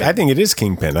why. I think it is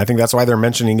Kingpin. I think that's why they're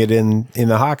mentioning it in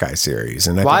the Hawkeye series.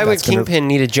 And why would Kingpin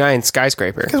need a giant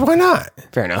skyscraper? Because why not?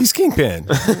 Fair enough. He's Kingpin.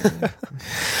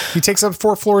 He takes up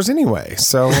 4 floors anyway.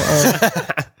 So he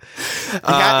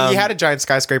had a giant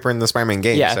skyscraper in the Spider-Man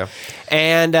game. Yeah. So.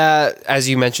 And as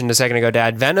you mentioned a second ago,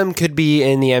 Dad, Venom could be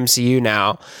in the MCU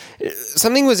now.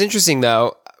 Something was interesting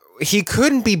though. He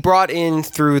couldn't be brought in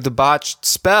through the botched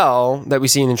spell that we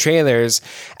see in the trailers,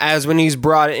 as when he's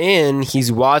brought in,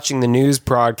 he's watching the news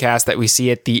broadcast that we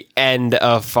see at the end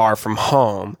of Far From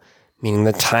Home, meaning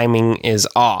the timing is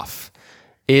off.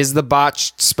 Is the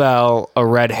botched spell a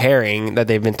red herring that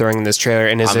they've been throwing in this trailer,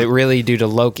 and is it really due to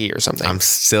Loki or something?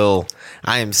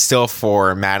 I am still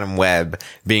for Madam Web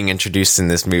being introduced in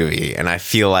this movie, and I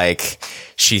feel like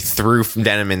she threw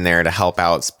Venom in there to help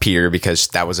out Peter because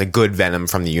that was a good Venom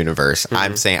from the universe. Mm-hmm.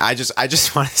 I'm saying I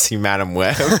just want to see Madam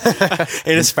Web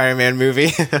in a Spider-Man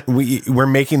movie. We're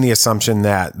making the assumption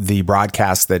that the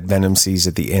broadcast that Venom sees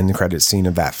at the end credit scene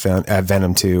of that film,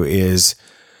 Venom 2 is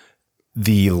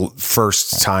the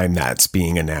first time that's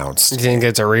being announced. You think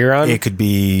it's a rerun? It could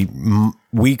be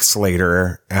weeks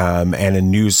later, and a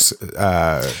news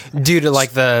due to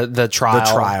like the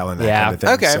trial, and that kind of thing.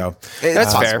 Okay, so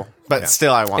that's fair. But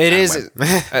still, I want it is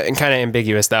kind of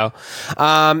ambiguous though.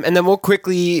 And then we'll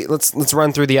quickly let's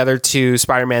run through the other two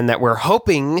Spider-Man that we're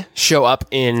hoping show up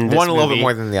in this one a movie. little bit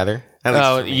more than the other.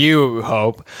 Oh, you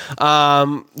hope.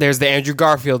 There's the Andrew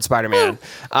Garfield Spider-Man.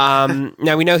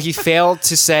 Now, we know he failed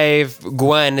to save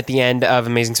Gwen at the end of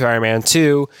Amazing Spider-Man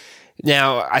 2.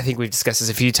 Now, I think we've discussed this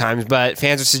a few times, but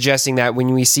fans are suggesting that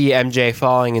when we see MJ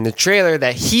falling in the trailer,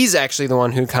 that he's actually the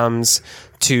one who comes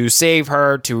to save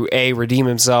her, to A, redeem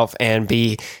himself, and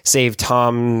B, save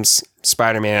Tom's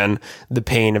Spider-Man the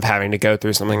pain of having to go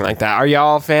through something like that. Are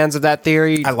y'all fans of that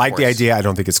theory? I like the idea. I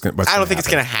don't think it's going to it's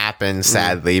going to happen,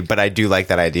 sadly, but I do like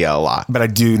that idea a lot. But I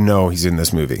do know he's in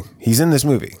this movie. He's in this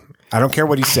movie. I don't care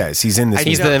what he says. He's in this movie.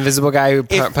 He's the invisible guy who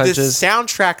punches. If the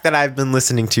soundtrack that I've been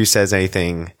listening to says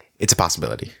anything, it's a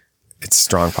possibility. It's a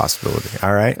strong possibility.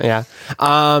 All right. Yeah.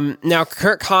 Now,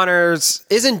 Kirk Connors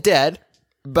isn't dead,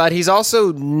 but he's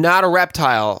also not a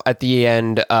reptile at the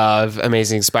end of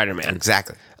Amazing Spider-Man.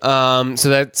 Exactly. So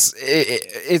that's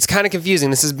it's kind of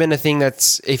confusing. This has been a thing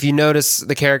that's, if you notice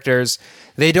the characters,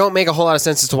 they don't make a whole lot of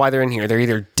sense as to why they're in here. They're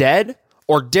either dead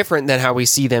or different than how we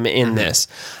see them in this.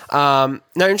 Now,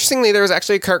 interestingly, there was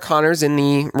actually Kirk Connors in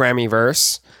the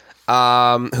Raimiverse,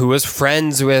 who was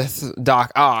friends with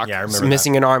Doc Ock. Yeah, I remember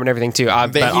missing an arm and everything too.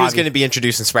 But he was going to be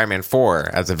introduced in Spider-Man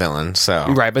 4 as a villain. So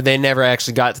right, but they never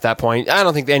actually got to that point. I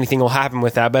don't think anything will happen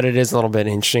with that, but it is a little bit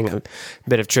interesting, a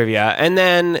bit of trivia. And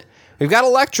then we've got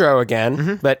Electro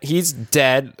again, but he's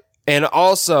dead. and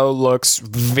also looks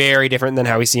very different than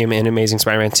how we see him in Amazing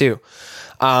Spider-Man 2.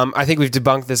 I think we've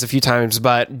debunked this a few times,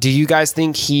 but do you guys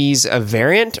think he's a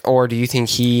variant, or do you think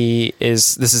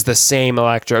this is the same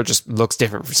Electro, just looks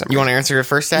different for some reason? You want to answer it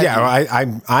first, Dad?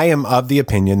 Yeah, I am of the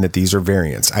opinion that these are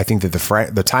variants. I think that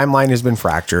the timeline has been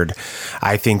fractured.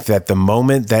 I think that the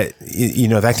moment that,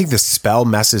 I think the spell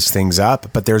messes things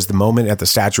up, but there's the moment at the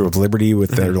Statue of Liberty with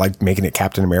they're like making it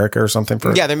Captain America or something.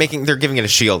 They're giving it a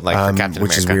shield like for Captain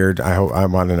which America. Is weird. I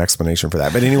want an explanation for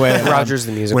that. But anyway, Rogers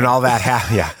the music. When all that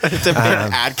happened, yeah. It's a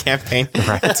big ad campaign.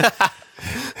 Right.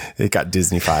 It got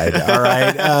Disney-fied. All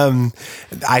right.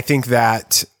 I think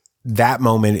that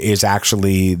moment is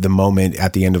actually the moment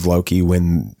at the end of Loki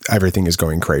when everything is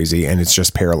going crazy, and it's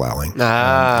just paralleling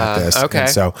at this. Okay. And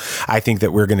so I think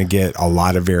that we're going to get a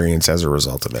lot of variants as a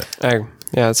result of it.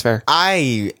 Yeah, that's fair.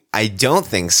 I don't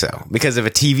think so, because of a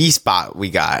TV spot we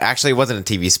got. Actually, it wasn't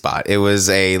a TV spot. It was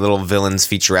a little villains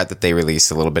featurette that they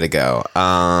released a little bit ago.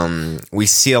 We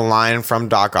see a line from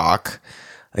Doc Ock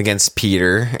against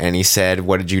Peter, and he said,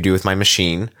 "What did you do with my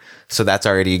machine?" So that's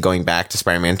already going back to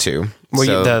Spider-Man 2.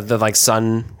 The like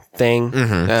sun thing.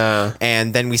 Mm-hmm.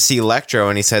 And then we see Electro,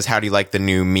 and he says, "How do you like the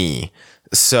new me?"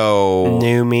 So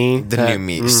new me.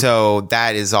 So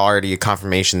that is already a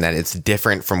confirmation that it's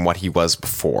different from what he was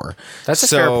before. That's a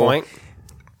fair point.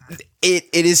 It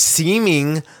is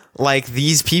seeming like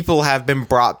these people have been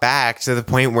brought back to the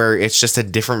point where it's just a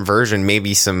different version,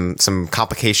 maybe some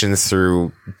complications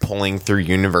through pulling through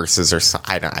universes or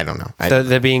something. I don't know.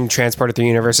 The being transported through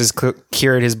universes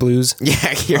cured his blues.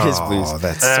 Yeah, cured his blues. Oh,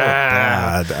 that's so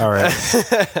bad. All right.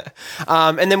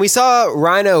 And then we saw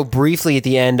Rhino briefly at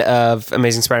the end of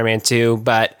Amazing Spider-Man 2,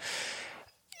 but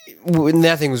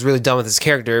nothing was really done with his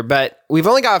character. But we've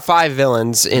only got 5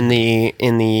 villains in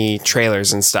the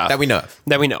trailers and stuff that we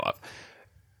know of.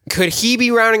 Could he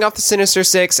be rounding off the Sinister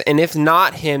Six? And if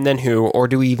not him, then who? Or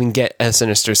do we even get a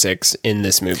Sinister Six in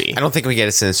this movie? I don't think we get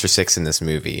a Sinister Six in this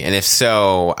movie. And if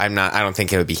so, I don't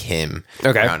think it would be him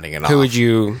rounding it off. Who would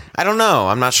you? I don't know.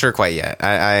 I'm not sure quite yet.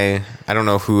 I don't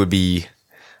know who would be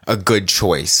a good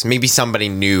choice. Maybe somebody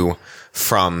new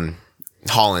from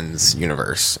Holland's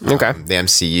universe. Okay. The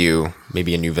MCU,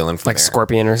 maybe a new villain from like there.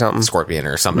 Scorpion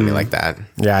or somebody like that.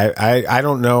 Yeah, I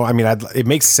don't know. I mean, it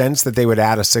makes sense that they would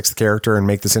add a 6th character and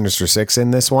make the Sinister Six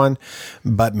in this one,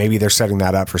 but maybe they're setting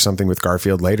that up for something with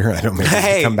Garfield later. I don't know.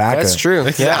 Maybe come back. That's true.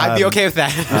 Yeah, I'd be okay with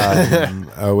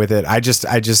that. With it, I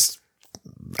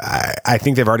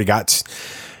think they've already got,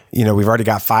 we've already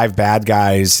got 5 bad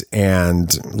guys,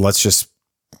 and let's just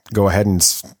go ahead and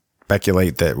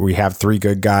speculate that we have 3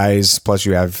 good guys, plus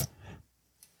you have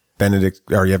Benedict,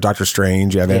 or you have Doctor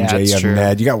Strange, you have MJ, you have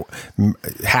Ned, you got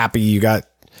Happy, you got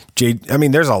Jade. I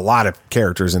mean, there's a lot of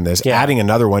characters in this. Adding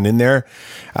another one in there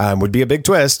would be a big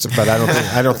twist, but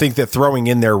I don't think that throwing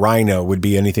in their Rhino would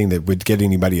be anything that would get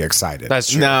anybody excited.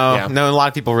 That's true. No, a lot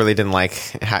of people really didn't like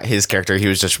his character. He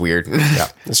was just weird. Yeah,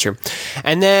 that's true.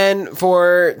 And then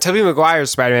for Tobey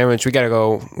Maguire's Spider-Man, which we got to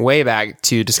go way back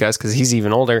to discuss because he's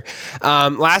even older.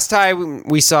 Last time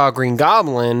we saw Green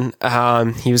Goblin,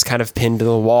 he was kind of pinned to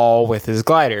the wall with his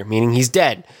glider, meaning he's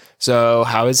dead. So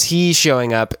how is he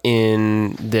showing up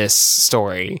in this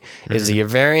story? Is he a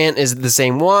variant? Is it the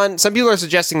same one? Some people are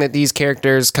suggesting that these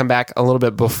characters come back a little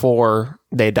bit before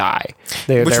they die.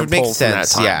 Which would make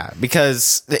sense, yeah.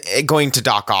 Because going to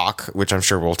Doc Ock, which I'm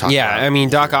sure we'll talk about. Yeah, I mean,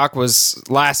 Doc Ock was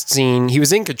last seen, he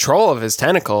was in control of his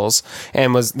tentacles,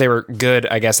 and they were good,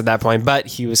 I guess, at that point, but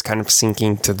he was kind of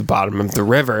sinking to the bottom of the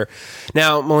river.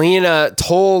 Now, Molina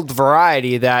told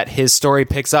Variety that his story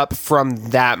picks up from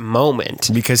that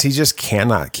moment. Because he just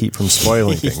cannot keep from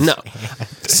spoiling things. No.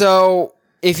 So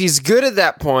if he's good at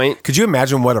that point... Could you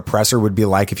imagine what a presser would be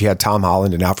like if you had Tom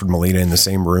Holland and Alfred Molina in the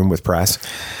same room with press?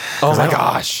 Oh my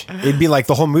gosh. It'd be like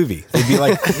the whole movie. It'd be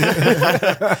like...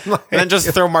 and then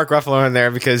just throw Mark Ruffalo in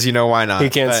there because, why not? He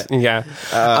can't...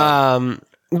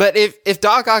 But if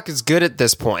Doc Ock is good at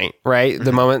this point, right?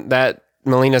 The moment that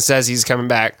Molina says he's coming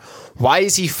back, why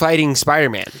is he fighting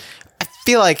Spider-Man? I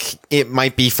feel like it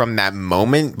might be from that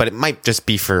moment, but it might just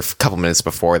be for a couple minutes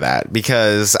before that,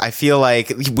 because I feel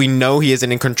like we know he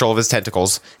isn't in control of his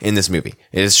tentacles in this movie.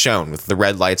 It is shown with the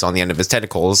red lights on the end of his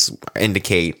tentacles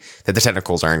indicate that the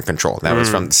tentacles are in control. That was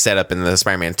from the setup in the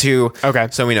Spider-Man 2. Okay.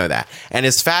 So we know that. And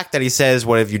his fact that he says,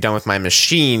 "What have you done with my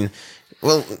machine?"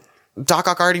 Well, Doc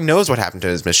Ock already knows what happened to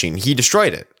his machine. He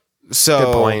destroyed it. So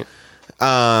good point.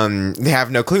 They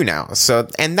have no clue now. So,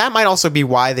 and that might also be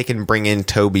why they can bring in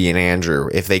Toby and Andrew.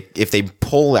 If they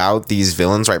pull out these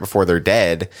villains right before they're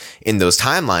dead in those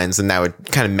timelines, then that would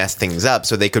kind of mess things up.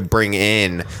 So they could bring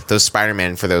in those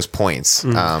Spider-Man for those points.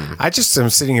 I just am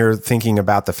sitting here thinking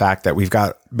about the fact that we've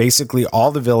got basically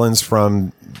all the villains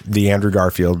from the Andrew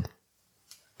Garfield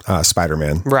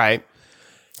Spider-Man. Right.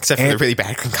 Except for the really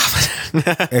bad Green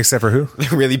Goblin. Except for who?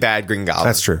 The really bad Green Goblin.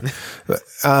 That's true.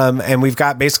 And we've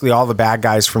got basically all the bad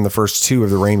guys from the first two of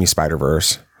the Raimi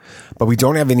Spider-Verse. But we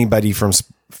don't have anybody from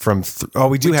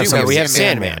we do have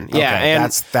Sandman. Yeah, okay,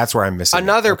 and that's where I'm missing.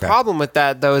 Another problem with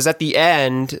that, though, is at the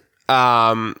end,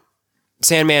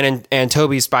 Sandman and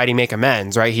Toby's Spidey make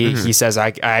amends, right? He says,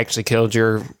 I actually killed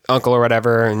your uncle or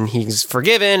whatever, and he's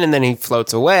forgiven, and then he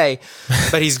floats away.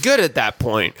 But he's good at that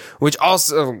point, which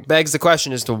also begs the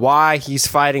question as to why he's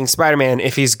fighting Spider-Man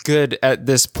if he's good at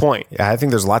this point. Yeah, I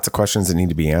think there's lots of questions that need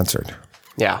to be answered.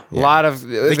 Yeah, a lot of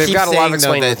they've got a lot of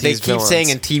explaining with these villains. They keep saying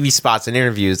in TV spots and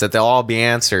interviews that they'll all be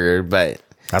answered, but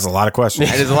that's a lot of questions.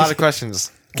 There's a lot of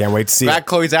questions. Can't wait to see Glad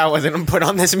Chloe Zhao wasn't put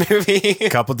on this movie. A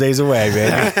couple days away,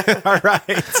 baby. All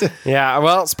right. Yeah,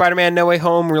 well, Spider-Man No Way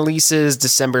Home releases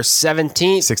December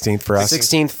 17th. 16th for us.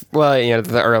 16th, well,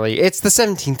 the early. It's the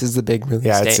 17th is the big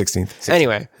release date. It's 16th.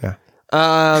 Anyway. Yeah.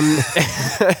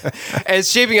 It's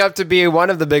shaping up to be one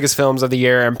of the biggest films of the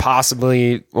year and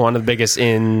possibly one of the biggest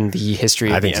in the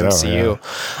history of the MCU. So,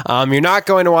 yeah. You're not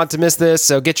going to want to miss this,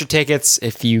 so get your tickets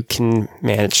if you can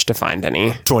manage to find any.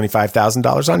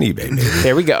 $25,000 on eBay, baby.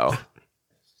 There we go.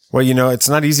 Well, it's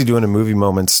not easy doing a movie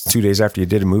moments 2 days after you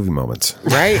did a movie moments.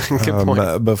 Right. Good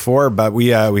point. Before, but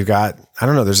we've got, I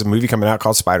don't know, there's a movie coming out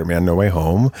called Spider-Man No Way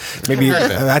Home. Maybe,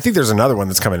 I think there's another one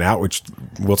that's coming out, which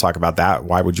we'll talk about that.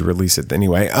 Why would you release it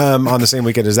anyway? On the same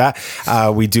weekend as that,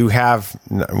 we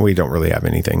don't really have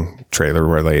anything trailer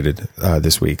related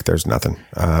this week. There's nothing.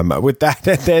 With that,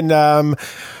 and then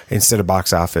instead of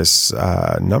box office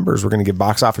numbers, we're going to give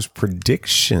box office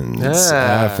predictions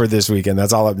for this weekend.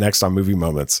 That's all up next on Movie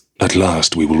Moments. At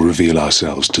last we will reveal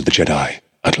ourselves to the Jedi.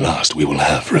 At last we will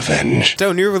have revenge.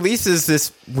 So new releases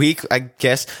this week, I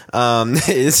guess,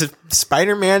 is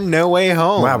Spider-Man No Way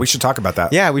Home. Wow, we should talk about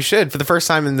that. Yeah, we should. For the first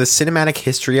time in the cinematic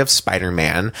history of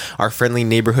Spider-Man, our friendly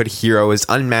neighborhood hero is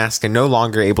unmasked and no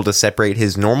longer able to separate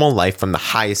his normal life from the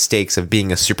high stakes of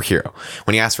being a superhero.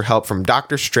 When he asks for help from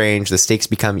Doctor Strange, the stakes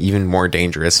become even more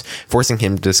dangerous, forcing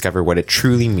him to discover what it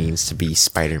truly means to be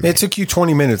Spider-Man. It took you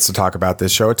 20 minutes to talk about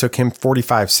this show. It took him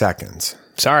 45 seconds.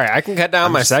 Sorry, I can cut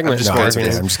down my segment.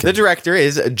 The director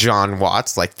is John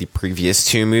Watts, like the previous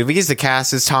two movies. The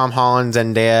cast is Tom Holland,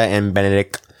 Zendaya, and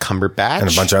Benedict Cumberbatch.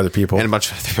 And a bunch of other people. And a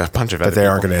bunch of other people. But they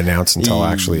aren't going to announce until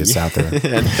actually it's out there.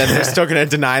 And then they're still going to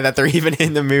deny that they're even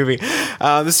in the movie.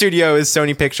 The studio is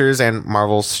Sony Pictures and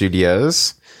Marvel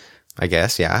Studios, I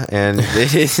guess, yeah. And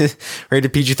it is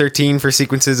rated PG-13 for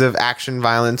sequences of action,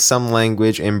 violence, some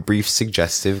language, and brief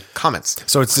suggestive comments.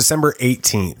 So it's December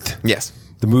 18th. Yes.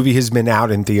 The movie has been out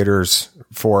in theaters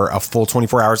for a full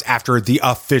 24 hours after the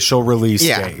official release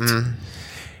date. Mm-hmm.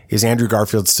 Is Andrew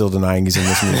Garfield still denying he's in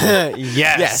this movie?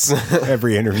 Yes.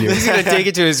 Every interview. He's going to take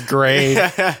it to his grave.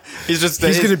 He's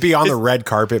going to be on the red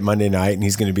carpet Monday night, and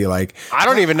he's going to be like, I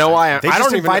don't even know why. They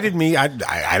just invited me. I don't know.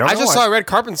 I just saw a red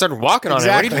carpet and started walking on it.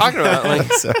 What are you talking about?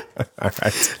 All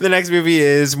right. The next movie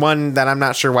is one that I'm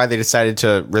not sure why they decided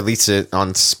to release it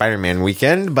on Spider-Man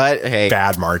weekend, but hey.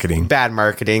 Bad marketing.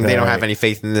 They don't have any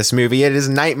faith in this movie. It is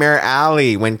Nightmare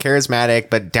Alley, when charismatic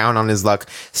but down on his luck,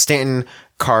 Stanton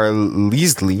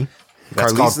Carlisle.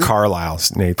 That's called Carlisle,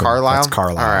 Nathan. Carlisle? That's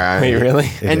Carlisle. All right. Wait, really?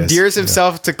 Endears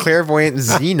himself to clairvoyant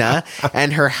Xena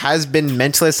and her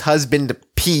mentalist husband,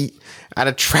 Pete, at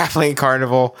a traveling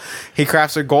carnival. He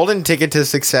crafts a golden ticket to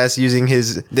success using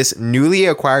this newly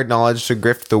acquired knowledge to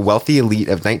grift the wealthy elite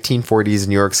of 1940s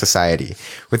New York society.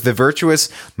 With the virtuous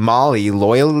Molly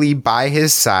loyally by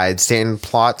his side, Stanton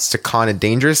plots to con a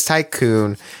dangerous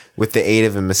tycoon with the aid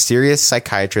of a mysterious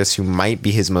psychiatrist who might be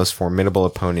his most formidable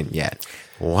opponent yet.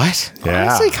 What? Yeah.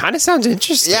 Honestly, kind of sounds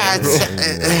interesting. Yeah.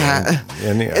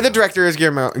 The director is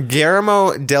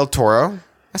Guillermo del Toro.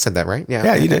 I said that right.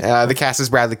 Yeah, you did. The cast is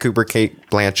Bradley Cooper, Kate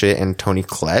Blanchett, and Toni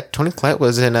Collette. Toni Collette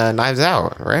was in Knives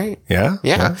Out, right? Yeah.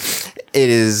 It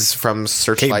is from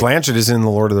Searchlight. Kate Blanchett is in The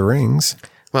Lord of the Rings.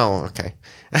 Well, okay.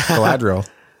 Galadriel.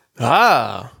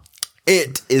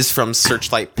 It is from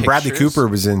Searchlight Pictures. Bradley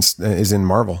Cooper is in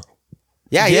Marvel.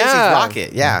 Yeah, he is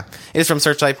Rocket. Yeah. It is from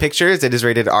Searchlight Pictures. It is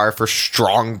rated R for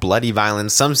strong, bloody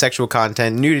violence, some sexual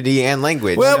content, nudity, and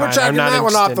language. Well, we're checking that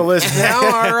one off the list now.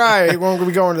 All right. Won't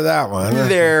we go into that one?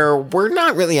 There were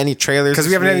not really any trailers. Because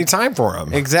we haven't had any time for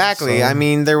them. Exactly. So. I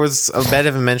mean, there was a bit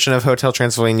of a mention of Hotel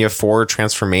Transylvania 4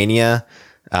 Transformania.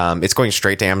 It's going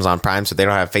straight to Amazon Prime, so they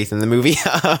don't have faith in the movie.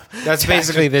 That's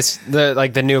basically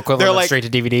the new equivalent of straight to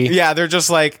DVD. Yeah, they're just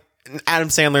like, Adam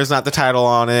Sandler's not the title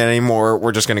on it anymore.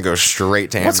 We're just going to go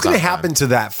straight to Amazon. What's going to happen to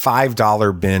that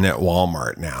 $5 bin at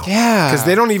Walmart now? Yeah. Because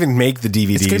they don't even make the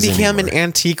DVDs It's going to become anymore. an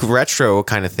antique retro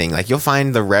kind of thing. Like, you'll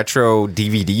find the retro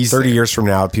DVDs 30 years from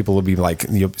now, people will be like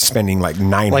spending like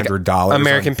 $900.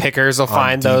 American Pickers will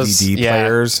find those DVD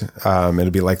players.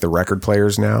 It'll be like the record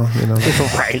players now, you know?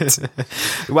 Right.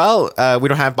 Well, we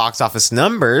don't have box office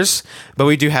numbers, but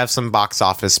we do have some box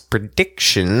office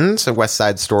predictions. A West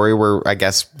Side Story, I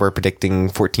guess we're predicting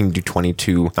 14 to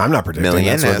 22 I'm not predicting.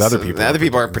 million. That's what other people The other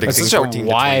people are predicting That's such 14 a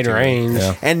wide to 22 range.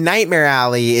 Yeah. And Nightmare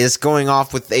Alley is going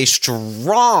off with a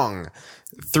strong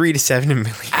 3 to 7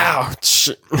 million. Ouch.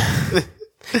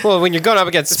 Well, when you're going up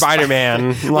against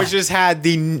Spider-Man, which has had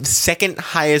the second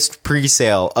highest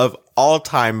pre-sale of all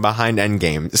time behind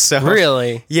Endgame. So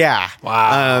really? Yeah.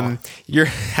 Wow. You're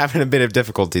having a bit of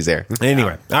difficulties there.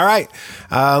 Anyway, all right.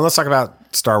 Let's talk about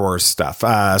Star Wars stuff.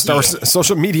 Star Wars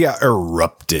social media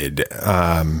erupted.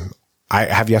 I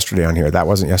have yesterday on here. That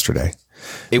wasn't yesterday.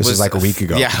 This was like a week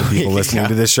ago. Yeah, for people listening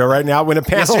to this show right now. When a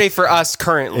panel yesterday for us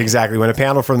currently. Exactly. When a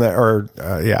panel from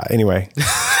anyway.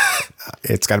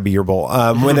 It's got to be your bowl.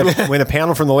 When a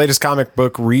panel from the latest comic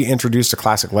book reintroduced a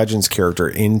classic Legends character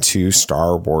into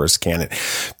Star Wars canon,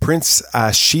 Prince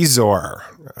Shizor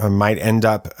might end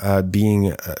up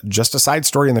being just a side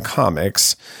story in the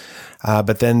comics.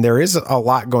 But then there is a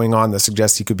lot going on that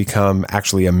suggests he could become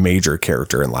actually a major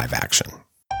character in live action.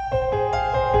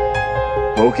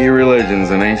 Hokey religions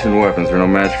and ancient weapons are no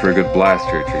match for a good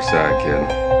blaster at your side,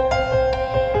 kid.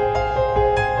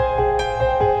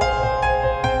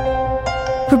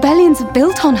 Rebellions are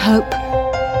built on hope.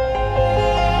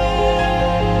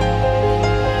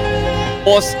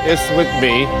 Force is with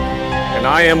me, and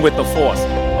I am with the Force.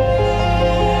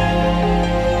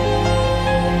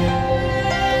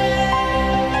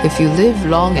 If you live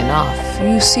long enough,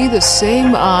 you see the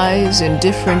same eyes in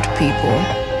different people.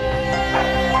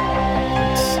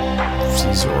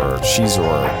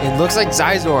 Shizor. It looks like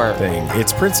Xizor. Thing.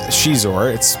 It's Prince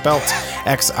Shizor. It's spelt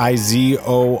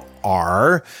Xizor.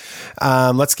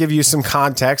 Let's give you some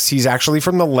context. He's actually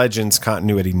from the Legends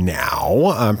continuity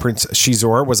now. Prince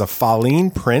Shizor was a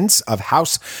Faline prince of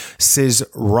House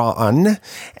Sizron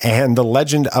and the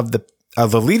legend of the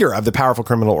leader of the powerful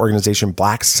criminal organization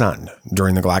Black Sun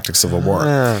during the Galactic Civil War.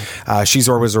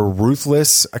 Shizor was a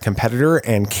ruthless competitor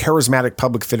and charismatic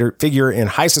public figure in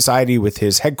high society with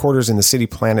his headquarters in the city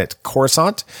planet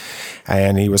Coruscant.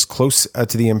 And he was close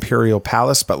to the Imperial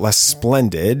Palace, but less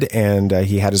splendid. And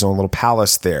he had his own little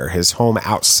palace there, his home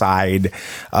outside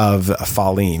of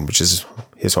Faline, which is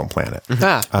his home planet.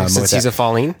 Since he's a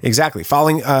Faline? Exactly.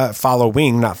 Following the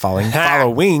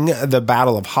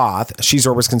Battle of Hoth,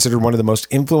 Shizor was considered one of the most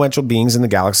influential beings in the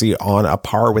galaxy, on a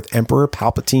par with Emperor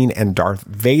Palpatine and Darth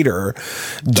Vader,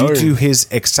 due to his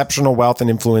exceptional wealth and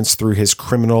influence through his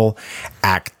criminal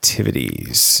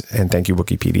activities. And thank you,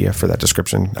 Wikipedia, for that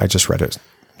description. I just read it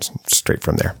straight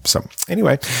from there. So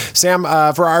anyway, Sam,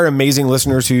 for our amazing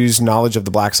listeners whose knowledge of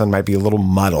the Black Sun might be a little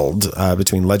muddled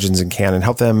between Legends and canon,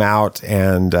 help them out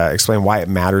and explain why it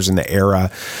matters in the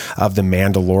era of The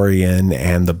Mandalorian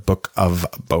and the Book of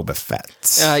Boba Fett.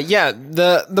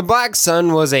 The Black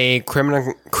Sun was a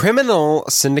criminal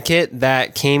syndicate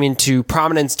that came into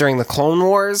prominence during the Clone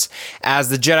Wars, as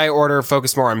the Jedi Order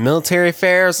focused more on military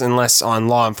affairs and less on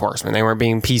law enforcement. They weren't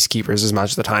being peacekeepers as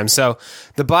much of the time. So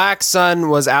the Black Sun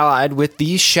was allied with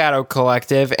the Shadow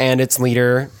Collective and its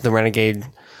leader, the renegade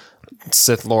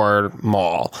Sith Lord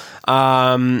Maul.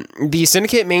 The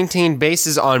Syndicate maintained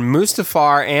bases on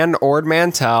Mustafar and Ord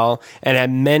Mantell and had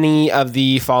many of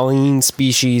the Faline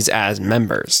species as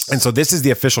members. And so this is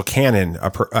the official canon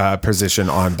position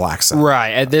on Black Sun.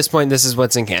 Right. At this point, this is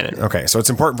what's in canon. Okay. So it's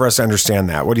important for us to understand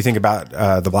that. What do you think about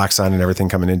the Black Sun and everything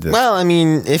coming into this? Well, I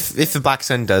mean, if the Black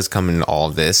Sun does come into all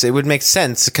of this, it would make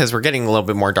sense because we're getting a little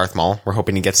bit more Darth Maul. We're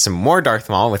hoping to get some more Darth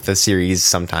Maul with the series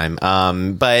sometime.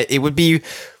 But it would be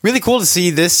really cool to see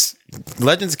this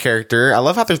Legends character. I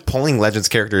love how they're pulling Legends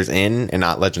characters in and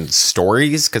not Legends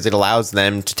stories, because it allows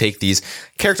them to take these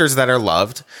characters that are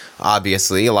loved.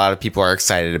 Obviously, a lot of people are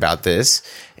excited about this,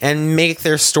 and make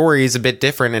their stories a bit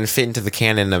different and fit into the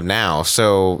canon of now.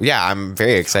 So yeah, I'm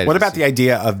very excited. What about the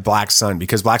idea of Black Sun?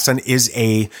 Because Black Sun is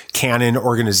a canon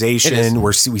organization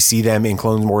where we see them in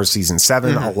Clone Wars Season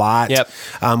 7 a lot. Yep.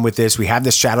 With this, we have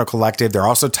this Shadow Collective. They're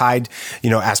also tied,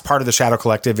 as part of the Shadow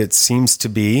Collective, it seems to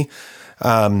be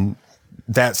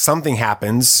that something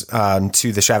happens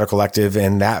to the Shadow Collective,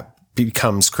 and that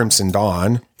becomes Crimson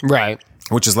Dawn. Right.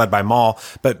 which is led by Maul,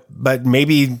 but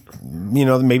maybe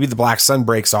the Black Sun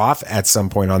breaks off at some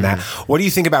point on that. What do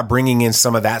you think about bringing in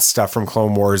some of that stuff from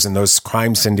Clone Wars and those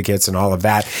crime syndicates and all of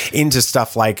that into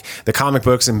stuff like the comic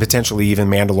books and potentially even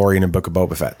Mandalorian and Book of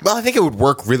Boba Fett? Well, I think it would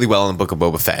work really well in Book of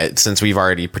Boba Fett, since we've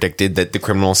already predicted that the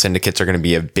criminal syndicates are going to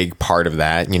be a big part of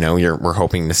that. We're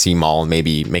hoping to see Maul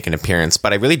maybe make an appearance,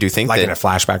 but I really do think like that in a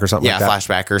flashback or something. Yeah,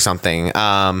 flashback or something.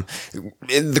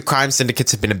 The crime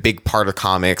syndicates have been a big part of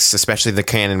comics, especially the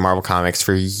canon Marvel comics,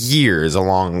 for years,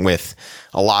 along with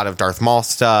a lot of Darth Maul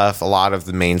stuff, a lot of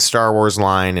the main Star Wars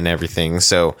line and everything.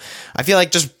 So I feel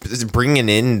like just bringing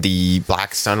in the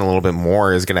Black Sun a little bit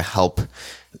more is going to help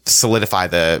solidify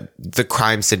the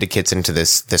crime syndicates into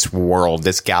this world,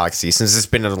 this galaxy, since there's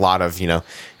been a lot of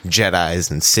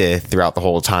Jedis and Sith throughout the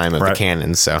whole time of the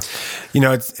canon. So we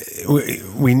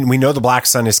know the Black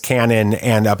Sun is canon,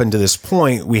 and up until this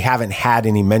point we haven't had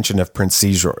any mention of Prince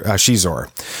Xizor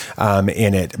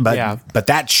in it, but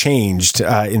that changed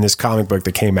in this comic book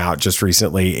that came out just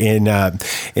recently in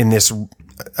this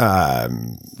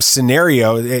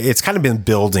scenario. It's kind of been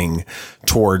building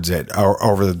towards it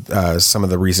over some of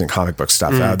the recent comic book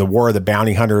stuff. The War of the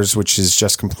Bounty Hunters, which is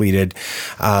just completed,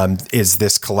 is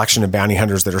this collection of bounty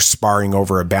hunters that are sparring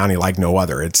over a bounty like no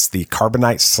other. It's the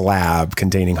carbonite slab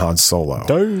containing Han Solo.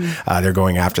 They're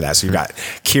going after that. So you've got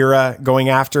Kira going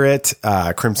after it,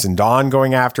 Crimson Dawn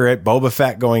going after it, Boba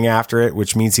Fett going after it,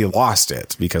 which means he lost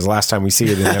it, because last time we see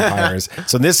it in Empire is...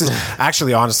 So this is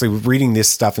actually, honestly, reading this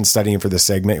stuff and studying for this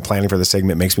segment, planning for the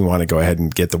segment, makes me want to go ahead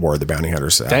and get the War of the Bounty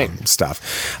Hunters stuff.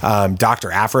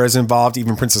 Dr. Aphra is involved.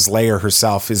 Even Princess Leia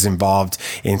herself is involved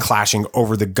in clashing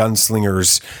over the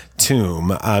gunslinger's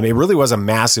tomb. It really was a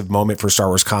massive moment for Star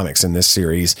Wars comics in this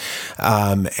series.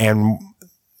 And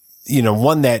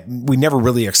one that we never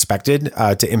really expected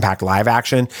to impact live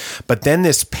action. But then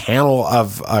this panel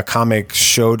of comic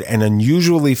showed an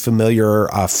unusually familiar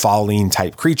falling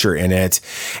type creature in it.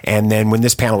 And then when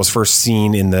this panel was first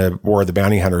seen in the War of the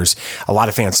Bounty Hunters, a lot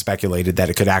of fans speculated that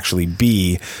it could actually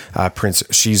be Prince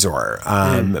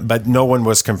Xizor. But no one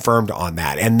was confirmed on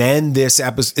that. And then this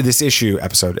issue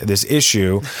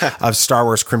of Star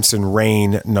Wars Crimson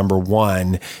Reign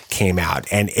 #1 came out,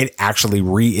 and it actually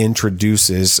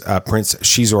reintroduces Prince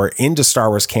Xizor into Star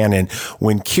Wars canon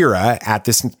when Kira, at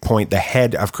this point the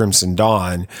head of Crimson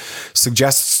Dawn,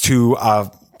 suggests to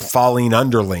falling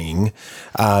underling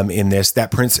in this that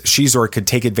Prince Xizor could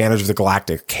take advantage of the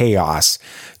galactic chaos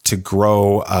to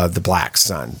grow the Black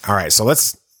Sun. All right, so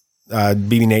let's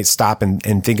BB Nate, stop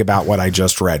and think about what I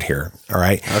just read here. All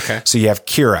right. Okay. So you have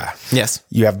Kira. Yes.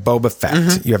 You have Boba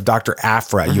Fett. You have Dr.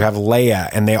 Aphra. You have Leia,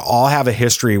 and they all have a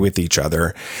history with each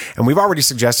other. And we've already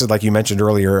suggested, like you mentioned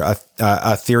earlier,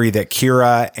 a theory that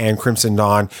Kira and Crimson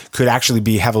Dawn could actually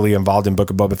be heavily involved in Book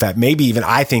of Boba Fett. Maybe even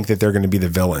I think that they're going to be the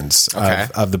villains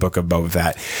of the Book of Boba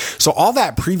Fett. So all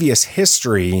that previous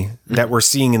history that we're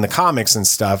seeing in the comics and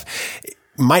stuff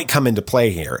might come into play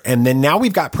here. And then now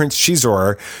we've got Prince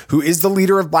Xizor, who is the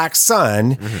leader of Black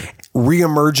Sun,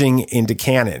 reemerging into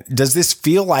canon. Does this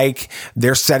feel like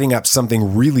they're setting up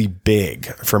something really big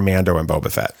for Mando and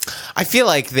Boba Fett? I feel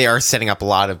like they are setting up a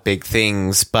lot of big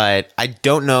things, but I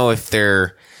don't know if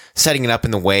they're setting it up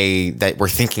in the way that we're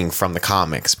thinking from the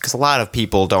comics, because a lot of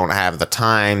people don't have the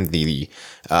time, the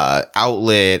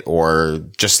outlet, or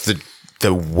just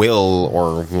the will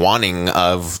or wanting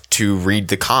to read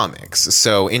the comics.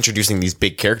 So introducing these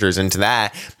big characters into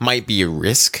that might be a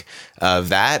risk of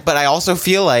that. But I also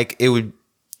feel like it would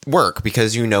work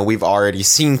because, we've already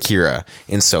seen Kira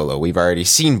in Solo. We've already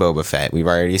seen Boba Fett. We've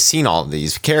already seen all of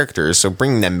these characters. So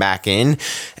bringing them back in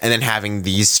and then having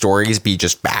these stories be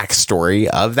just backstory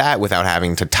of that without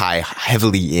having to tie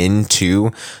heavily into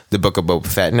the Book of Boba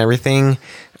Fett and everything,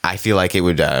 I feel like it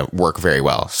would work very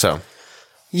well. So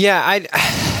yeah,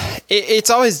 it's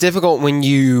always difficult when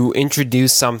you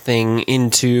introduce something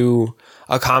into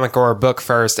a comic or a book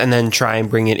first and then try and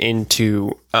bring it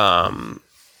into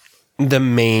the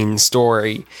main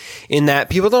story, in that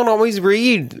people don't always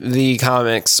read the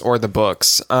comics or the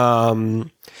books.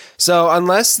 So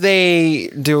unless they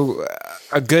do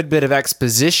a good bit of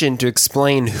exposition to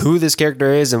explain who this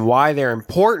character is and why they're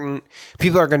important,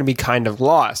 people are going to be kind of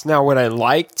lost. Now, would I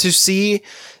like to see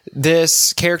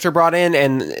this character brought in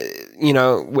and,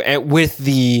 with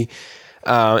the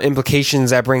implications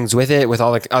that brings with it, with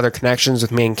all the other connections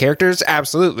with main characters?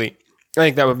 Absolutely. I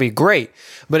think that would be great.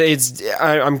 But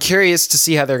I'm curious to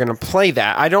see how they're going to play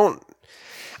that. I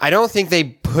don't think they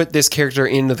put this character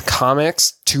into the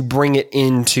comics to bring it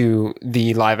into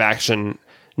the live action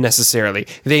necessarily.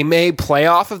 They may play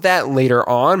off of that later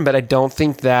on, but I don't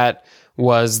think that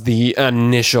was the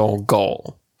initial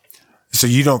goal. So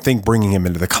you don't think bringing him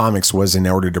into the comics was in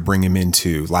order to bring him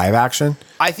into live action?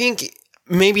 I think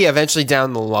maybe eventually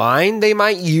down the line they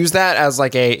might use that as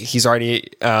like he's already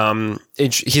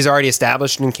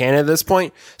established in canon at this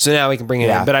point, so now we can bring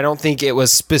him in. But I don't think it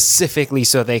was specifically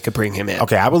so they could bring him in.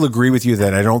 Okay, I will agree with you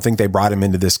that I don't think they brought him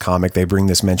into this comic. They bring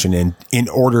this mention in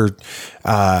order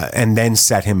and then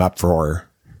set him up for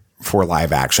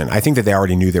live action. I think that they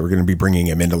already knew they were going to be bringing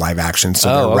him into live action,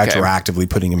 so they're retroactively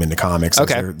putting him into comics.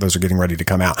 Those are getting ready to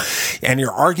come out. And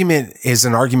your argument is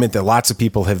an argument that lots of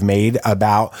people have made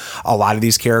about a lot of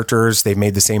these characters. They've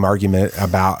made the same argument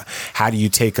about how do you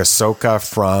take Ahsoka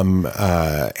from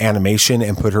animation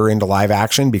and put her into live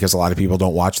action, because a lot of people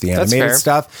don't watch the animated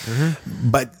stuff.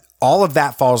 But all of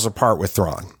that falls apart with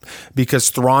Thrawn, because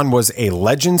Thrawn was a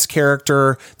Legends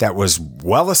character that was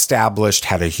well established,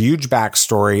 had a huge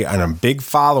backstory and a big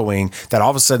following that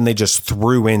all of a sudden they just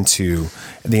threw into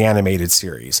the animated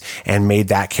series and made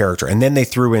that character. And then they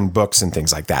threw in books and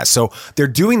things like that. So they're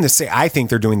doing the same. I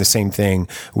think they're doing the same thing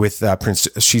with Prince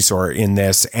Xizor in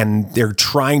this, and they're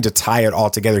trying to tie it all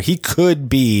together. He could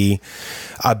be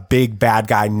a big bad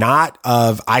guy,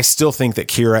 I still think that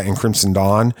Kira and Crimson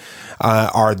Dawn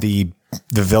are the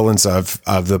villains of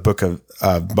the book of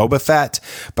Boba Fett,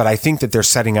 but I think that they're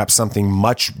setting up something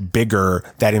much bigger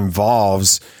that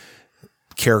involves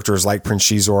characters like Prince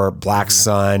Xizor, Black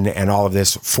Sun, and all of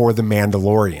this for the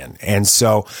Mandalorian. And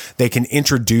so they can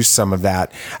introduce some of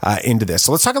that into this.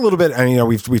 So let's talk a little bit. I mean,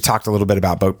 we've talked a little bit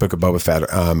about Book of Boba Fett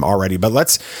already, but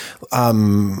let's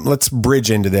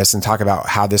bridge into this and talk about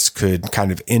how this could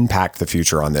kind of impact the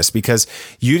future on this, because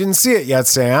you didn't see it yet,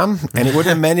 Sam, and it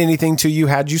wouldn't have meant anything to you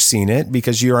had you seen it,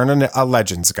 because you aren't a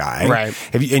Legends guy.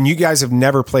 Right. And you guys have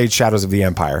never played Shadows of the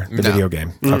Empire, the video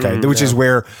game. Okay. Which is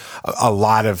where a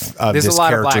lot of this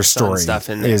character story stuff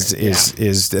in there. is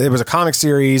it was a comic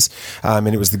series, and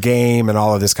it was the game and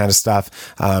all of this kind of stuff.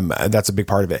 That's a big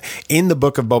part of it. In the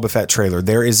Book of Boba Fett trailer,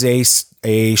 there is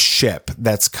a ship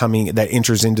that's coming that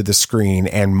enters into the screen,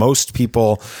 and most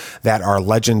people that are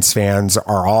Legends fans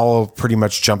are all pretty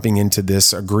much jumping into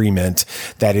this agreement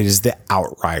that it is the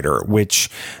Outrider, which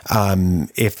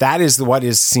if that is what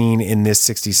is seen in this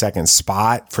 60-second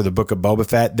spot for the Book of Boba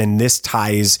Fett, then this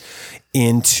ties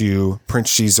into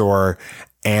Prince Xizor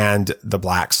and the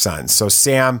Black Sun. So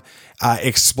Sam,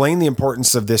 explain the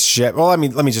importance of this ship. Well, let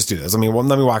me just do this. Let me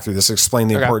walk through this. Explain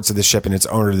the importance of this ship and its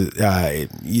owner in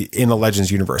the Legends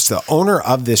universe. The owner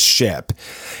of this ship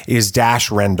is Dash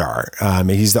Rendar.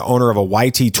 He's the owner of a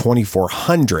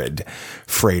YT-2400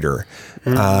 freighter.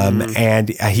 And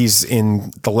he's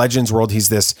in the Legends world. He's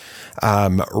this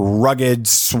rugged,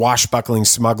 swashbuckling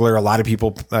smuggler. A lot of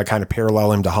people kind of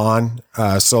parallel him to Han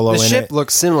Solo. The ship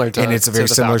looks similar to, and it's a very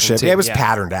similar ship. Too. Yeah, it was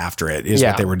patterned after it, is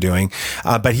what they were doing.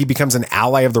 But he becomes an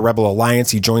ally of the Rebel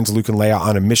Alliance. He joins Luke and Leia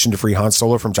on a mission to free Han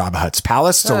Solo from Jabba Hutt's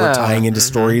palace. So we're tying into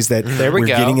stories that we're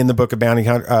getting in the Book of Bounty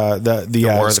Hunter, the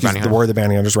War of the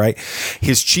Bounty Hunters. Right.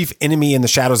 His chief enemy in the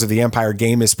Shadows of the Empire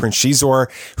game is Prince Xizor,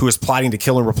 who is plotting to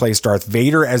kill and replace Darth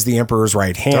Vader as the Emperor's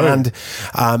right hand.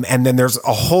 And then there's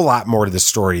a whole lot more to the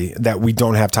story that we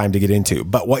don't have time to get into.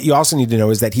 But what you also need to know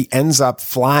is that he ends up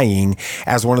flying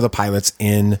as one of the pilots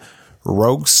in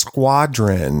Rogue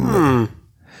Squadron.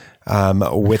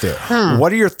 With it.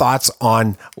 What are your thoughts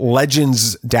on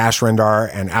Legends, Dash Rendar,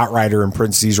 and Outrider and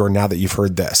Prince Xizor now that you've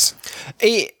heard this?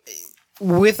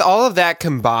 With all of that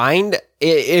combined,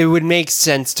 it would make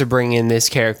sense to bring in this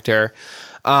character.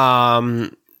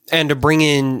 And to bring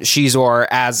in Xizor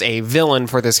as a villain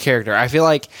for this character. I feel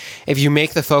like if you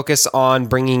make the focus on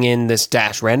bringing in this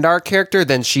Dash Rendar character,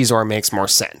 then Xizor makes more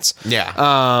sense. Yeah.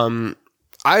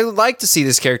 I would like to see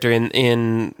this character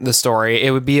in the story.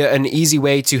 It would be an easy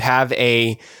way to have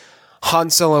a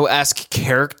Han Solo-esque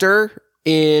character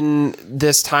in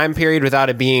this time period without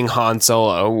it being Han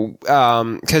Solo.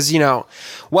 Because,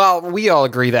 while we all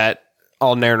agree that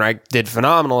Alden Ehrenreich did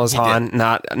phenomenal as Han,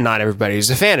 not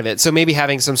everybody's a fan of it. So maybe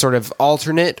having some sort of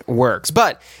alternate works.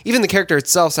 But even the character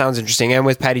itself sounds interesting. And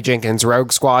with Patty Jenkins'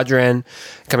 Rogue Squadron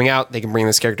coming out, they can bring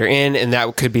this character in, and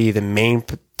that could be the main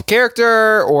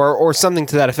character or something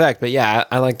to that effect. But yeah,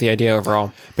 I like the idea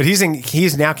overall. But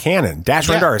he's now canon. Dash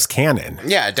Rendar is canon.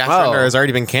 Yeah, Dash Rendar has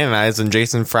already been canonized in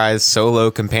Jason Fry's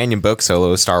solo companion book,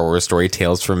 Solo Star Wars Story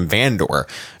Tales from Vandor.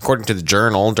 According to the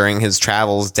journal, during his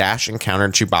travels, Dash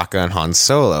encountered Chewbacca and Han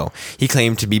Solo. He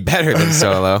claimed to be better than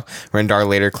Solo. Rendar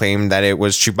later claimed that it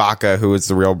was Chewbacca who was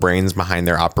the real brains behind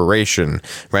their operation.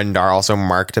 Rendar also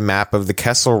marked a map of the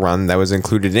Kessel Run that was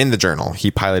included in the journal.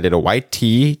 He piloted a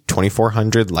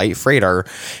YT-2400 light freighter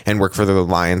and worked for the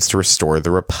Alliance to restore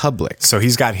the Republic. So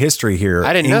he's got history here.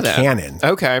 I didn't know that. Canon.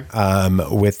 Okay.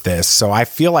 With this. So I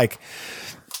feel like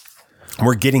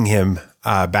we're getting him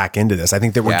back into this. I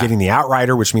think that we're getting the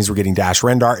Outrider, which means we're getting Dash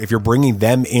Rendar. If you're bringing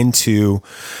them into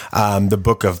the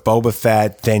book of Boba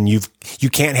Fett, then you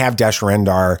can't have Dash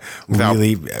Rendar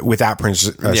without Prince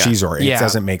Xizor. It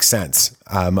doesn't make sense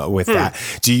with that.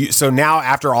 So now,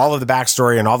 after all of the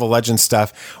backstory and all the legend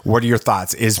stuff, what are your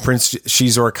thoughts? Is Prince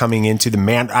Xizor coming into the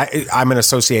I'm going to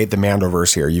associate the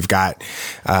Mandoverse here. You've got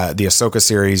the Ahsoka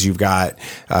series, you've got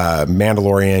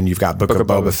Mandalorian, you've got Book of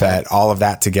Boba Fett, all of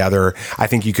that together. I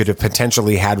think you could have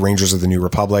potentially had Rangers of the New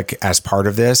Republic as part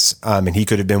of this, and he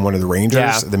could have been one of the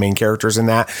Rangers, the main characters in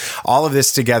that. All of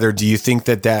this together, do you think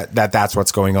that's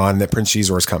what's going on, that Prince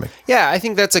Xizor is coming? Yeah, I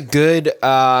think that's a good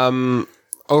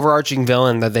overarching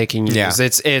villain that they can use.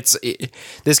 It's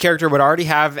this character would already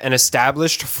have an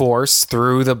established force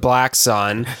through the Black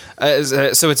Sun,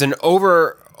 so it's an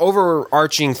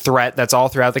overarching threat that's all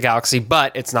throughout the galaxy,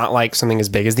 but it's not like something as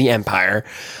big as the Empire.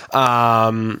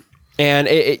 And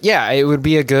it would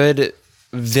be a good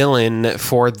villain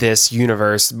for this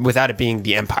universe without it being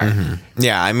the Empire.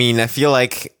 Yeah, I mean, I feel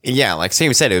like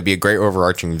Sam said, it would be a great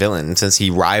overarching villain since he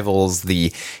rivals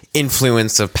the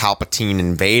influence of Palpatine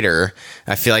and Vader.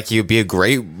 I feel like he would be a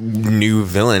great new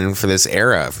villain for this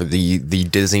era, for the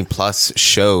Disney Plus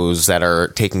shows that are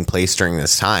taking place during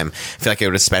this time. I feel like it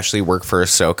would especially work for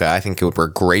Ahsoka. I think it would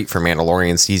work great for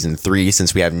Mandalorian season 3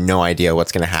 since we have no idea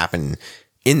what's going to happen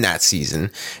in that season.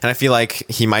 And I feel like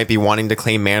he might be wanting to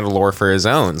claim Mandalore for his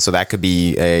own. So that could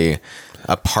be a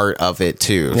part of it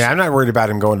too. Yeah, I'm not worried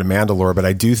about him going to Mandalore, but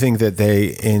I do think that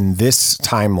in this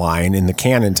timeline, in the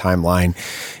canon timeline,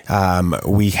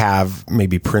 we have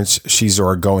maybe Prince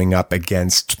Xizor going up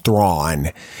against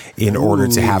Thrawn in order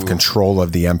to have control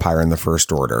of the Empire and the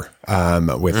First Order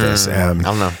with this. I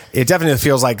don't know. It definitely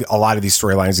feels like a lot of these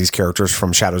storylines, these characters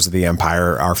from Shadows of the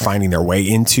Empire are finding their way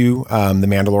into the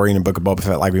Mandalorian and Book of Boba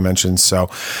Fett, like we mentioned. So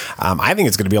I think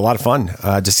it's going to be a lot of fun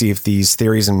to see if these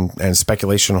theories and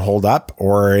speculation hold up,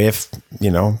 or if,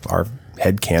 our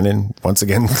headcanon once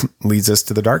again leads us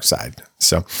to the dark side.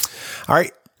 So, all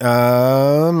right.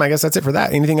 I guess that's it for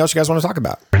that. Anything else you guys want to talk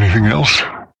about? Anything else?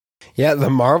 Yeah, the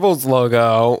Marvels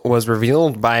logo was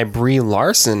revealed by Brie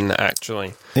Larson,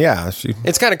 actually. Yeah.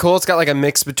 It's kind of cool. It's got like a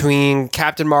mix between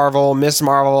Captain Marvel, Miss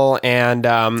Marvel, and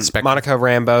Monica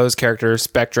Rambeau's character,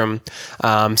 Spectrum.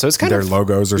 So it's kind of... Their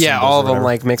logos or something. Yeah, all of them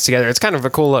like mixed together. It's kind of a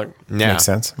cool look. Yeah. Makes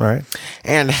sense. All right.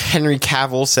 And Henry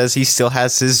Cavill says he still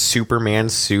has his Superman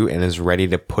suit and is ready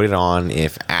to put it on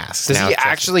if asked. Does he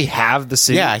actually have the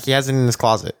suit? Yeah, he has it in his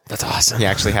closet. That's awesome. He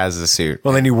actually has the suit.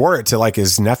 Well, then he wore it to like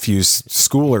his nephew's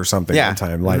school or something one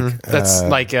time. Like that's in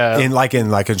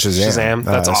Shazam.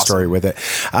 That's awesome. Story with it.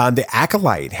 The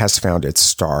Acolyte has found its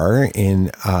star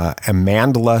in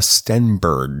Amandla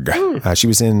Stenberg. She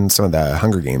was in some of the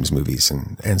Hunger Games movies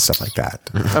and stuff like that.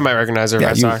 I might recognize her.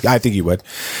 I think you would.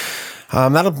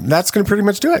 That's going to pretty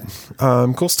much do it.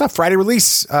 Cool stuff. Friday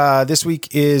release this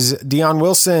week is Dion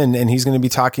Wilson, and he's going to be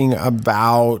talking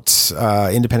about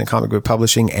independent comic book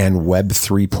publishing and Web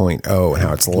 3.0 and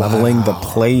how it's leveling the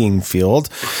playing field.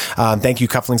 Thank you,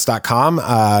 Cufflinks.com,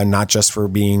 not just for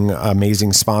being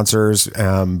amazing sponsors,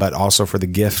 but also for the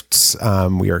gifts.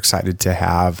 We are excited to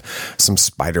have some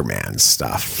Spider-Man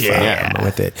stuff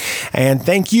with it. And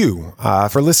thank you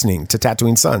for listening to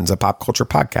Tatooine Sons, a pop culture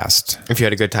podcast. If you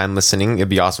had a good time listening, it'd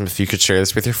be awesome if you could share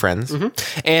this with your friends.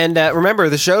 And remember,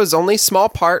 the show is only a small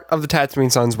part of the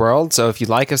Tatooine Sons world, so if you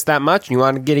like us that much and you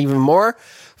want to get even more,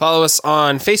 follow us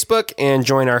on Facebook and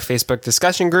join our Facebook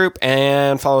discussion group,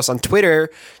 and follow us on Twitter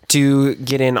to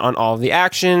get in on all of the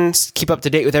actions. Keep up to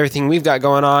date with everything we've got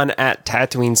going on at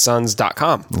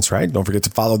TatooineSons.com. That's right. Don't forget to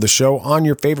follow the show on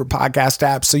your favorite podcast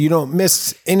app so you don't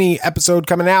miss any episode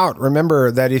coming out.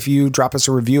 Remember that if you drop us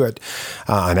a review at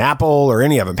on Apple or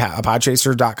any of them,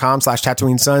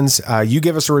 podchaser.com/TatooineSons, you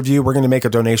give us a review. We're going to make a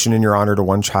donation in your honor to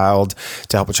one child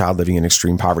to help a child living in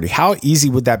extreme poverty. How easy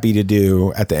would that be to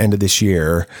do at the end of this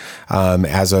year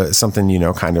as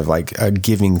something, kind of like a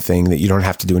giving thing that you don't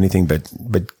have to do anything but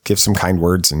give some kind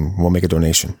words and we'll make a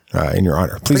donation in your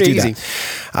honor. Please do that.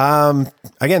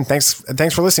 Again, thanks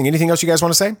for listening. Anything else you guys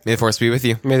want to say? May the Force be with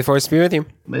you. May the Force be with you.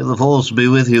 May the Force be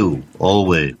with you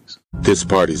always. This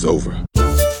party's over.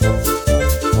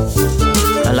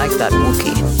 I like that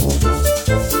Wookiee.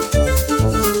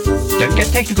 Don't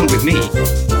get technical with me.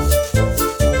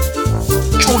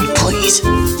 Join, please.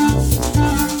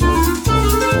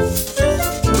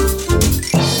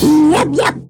 Yep, yep.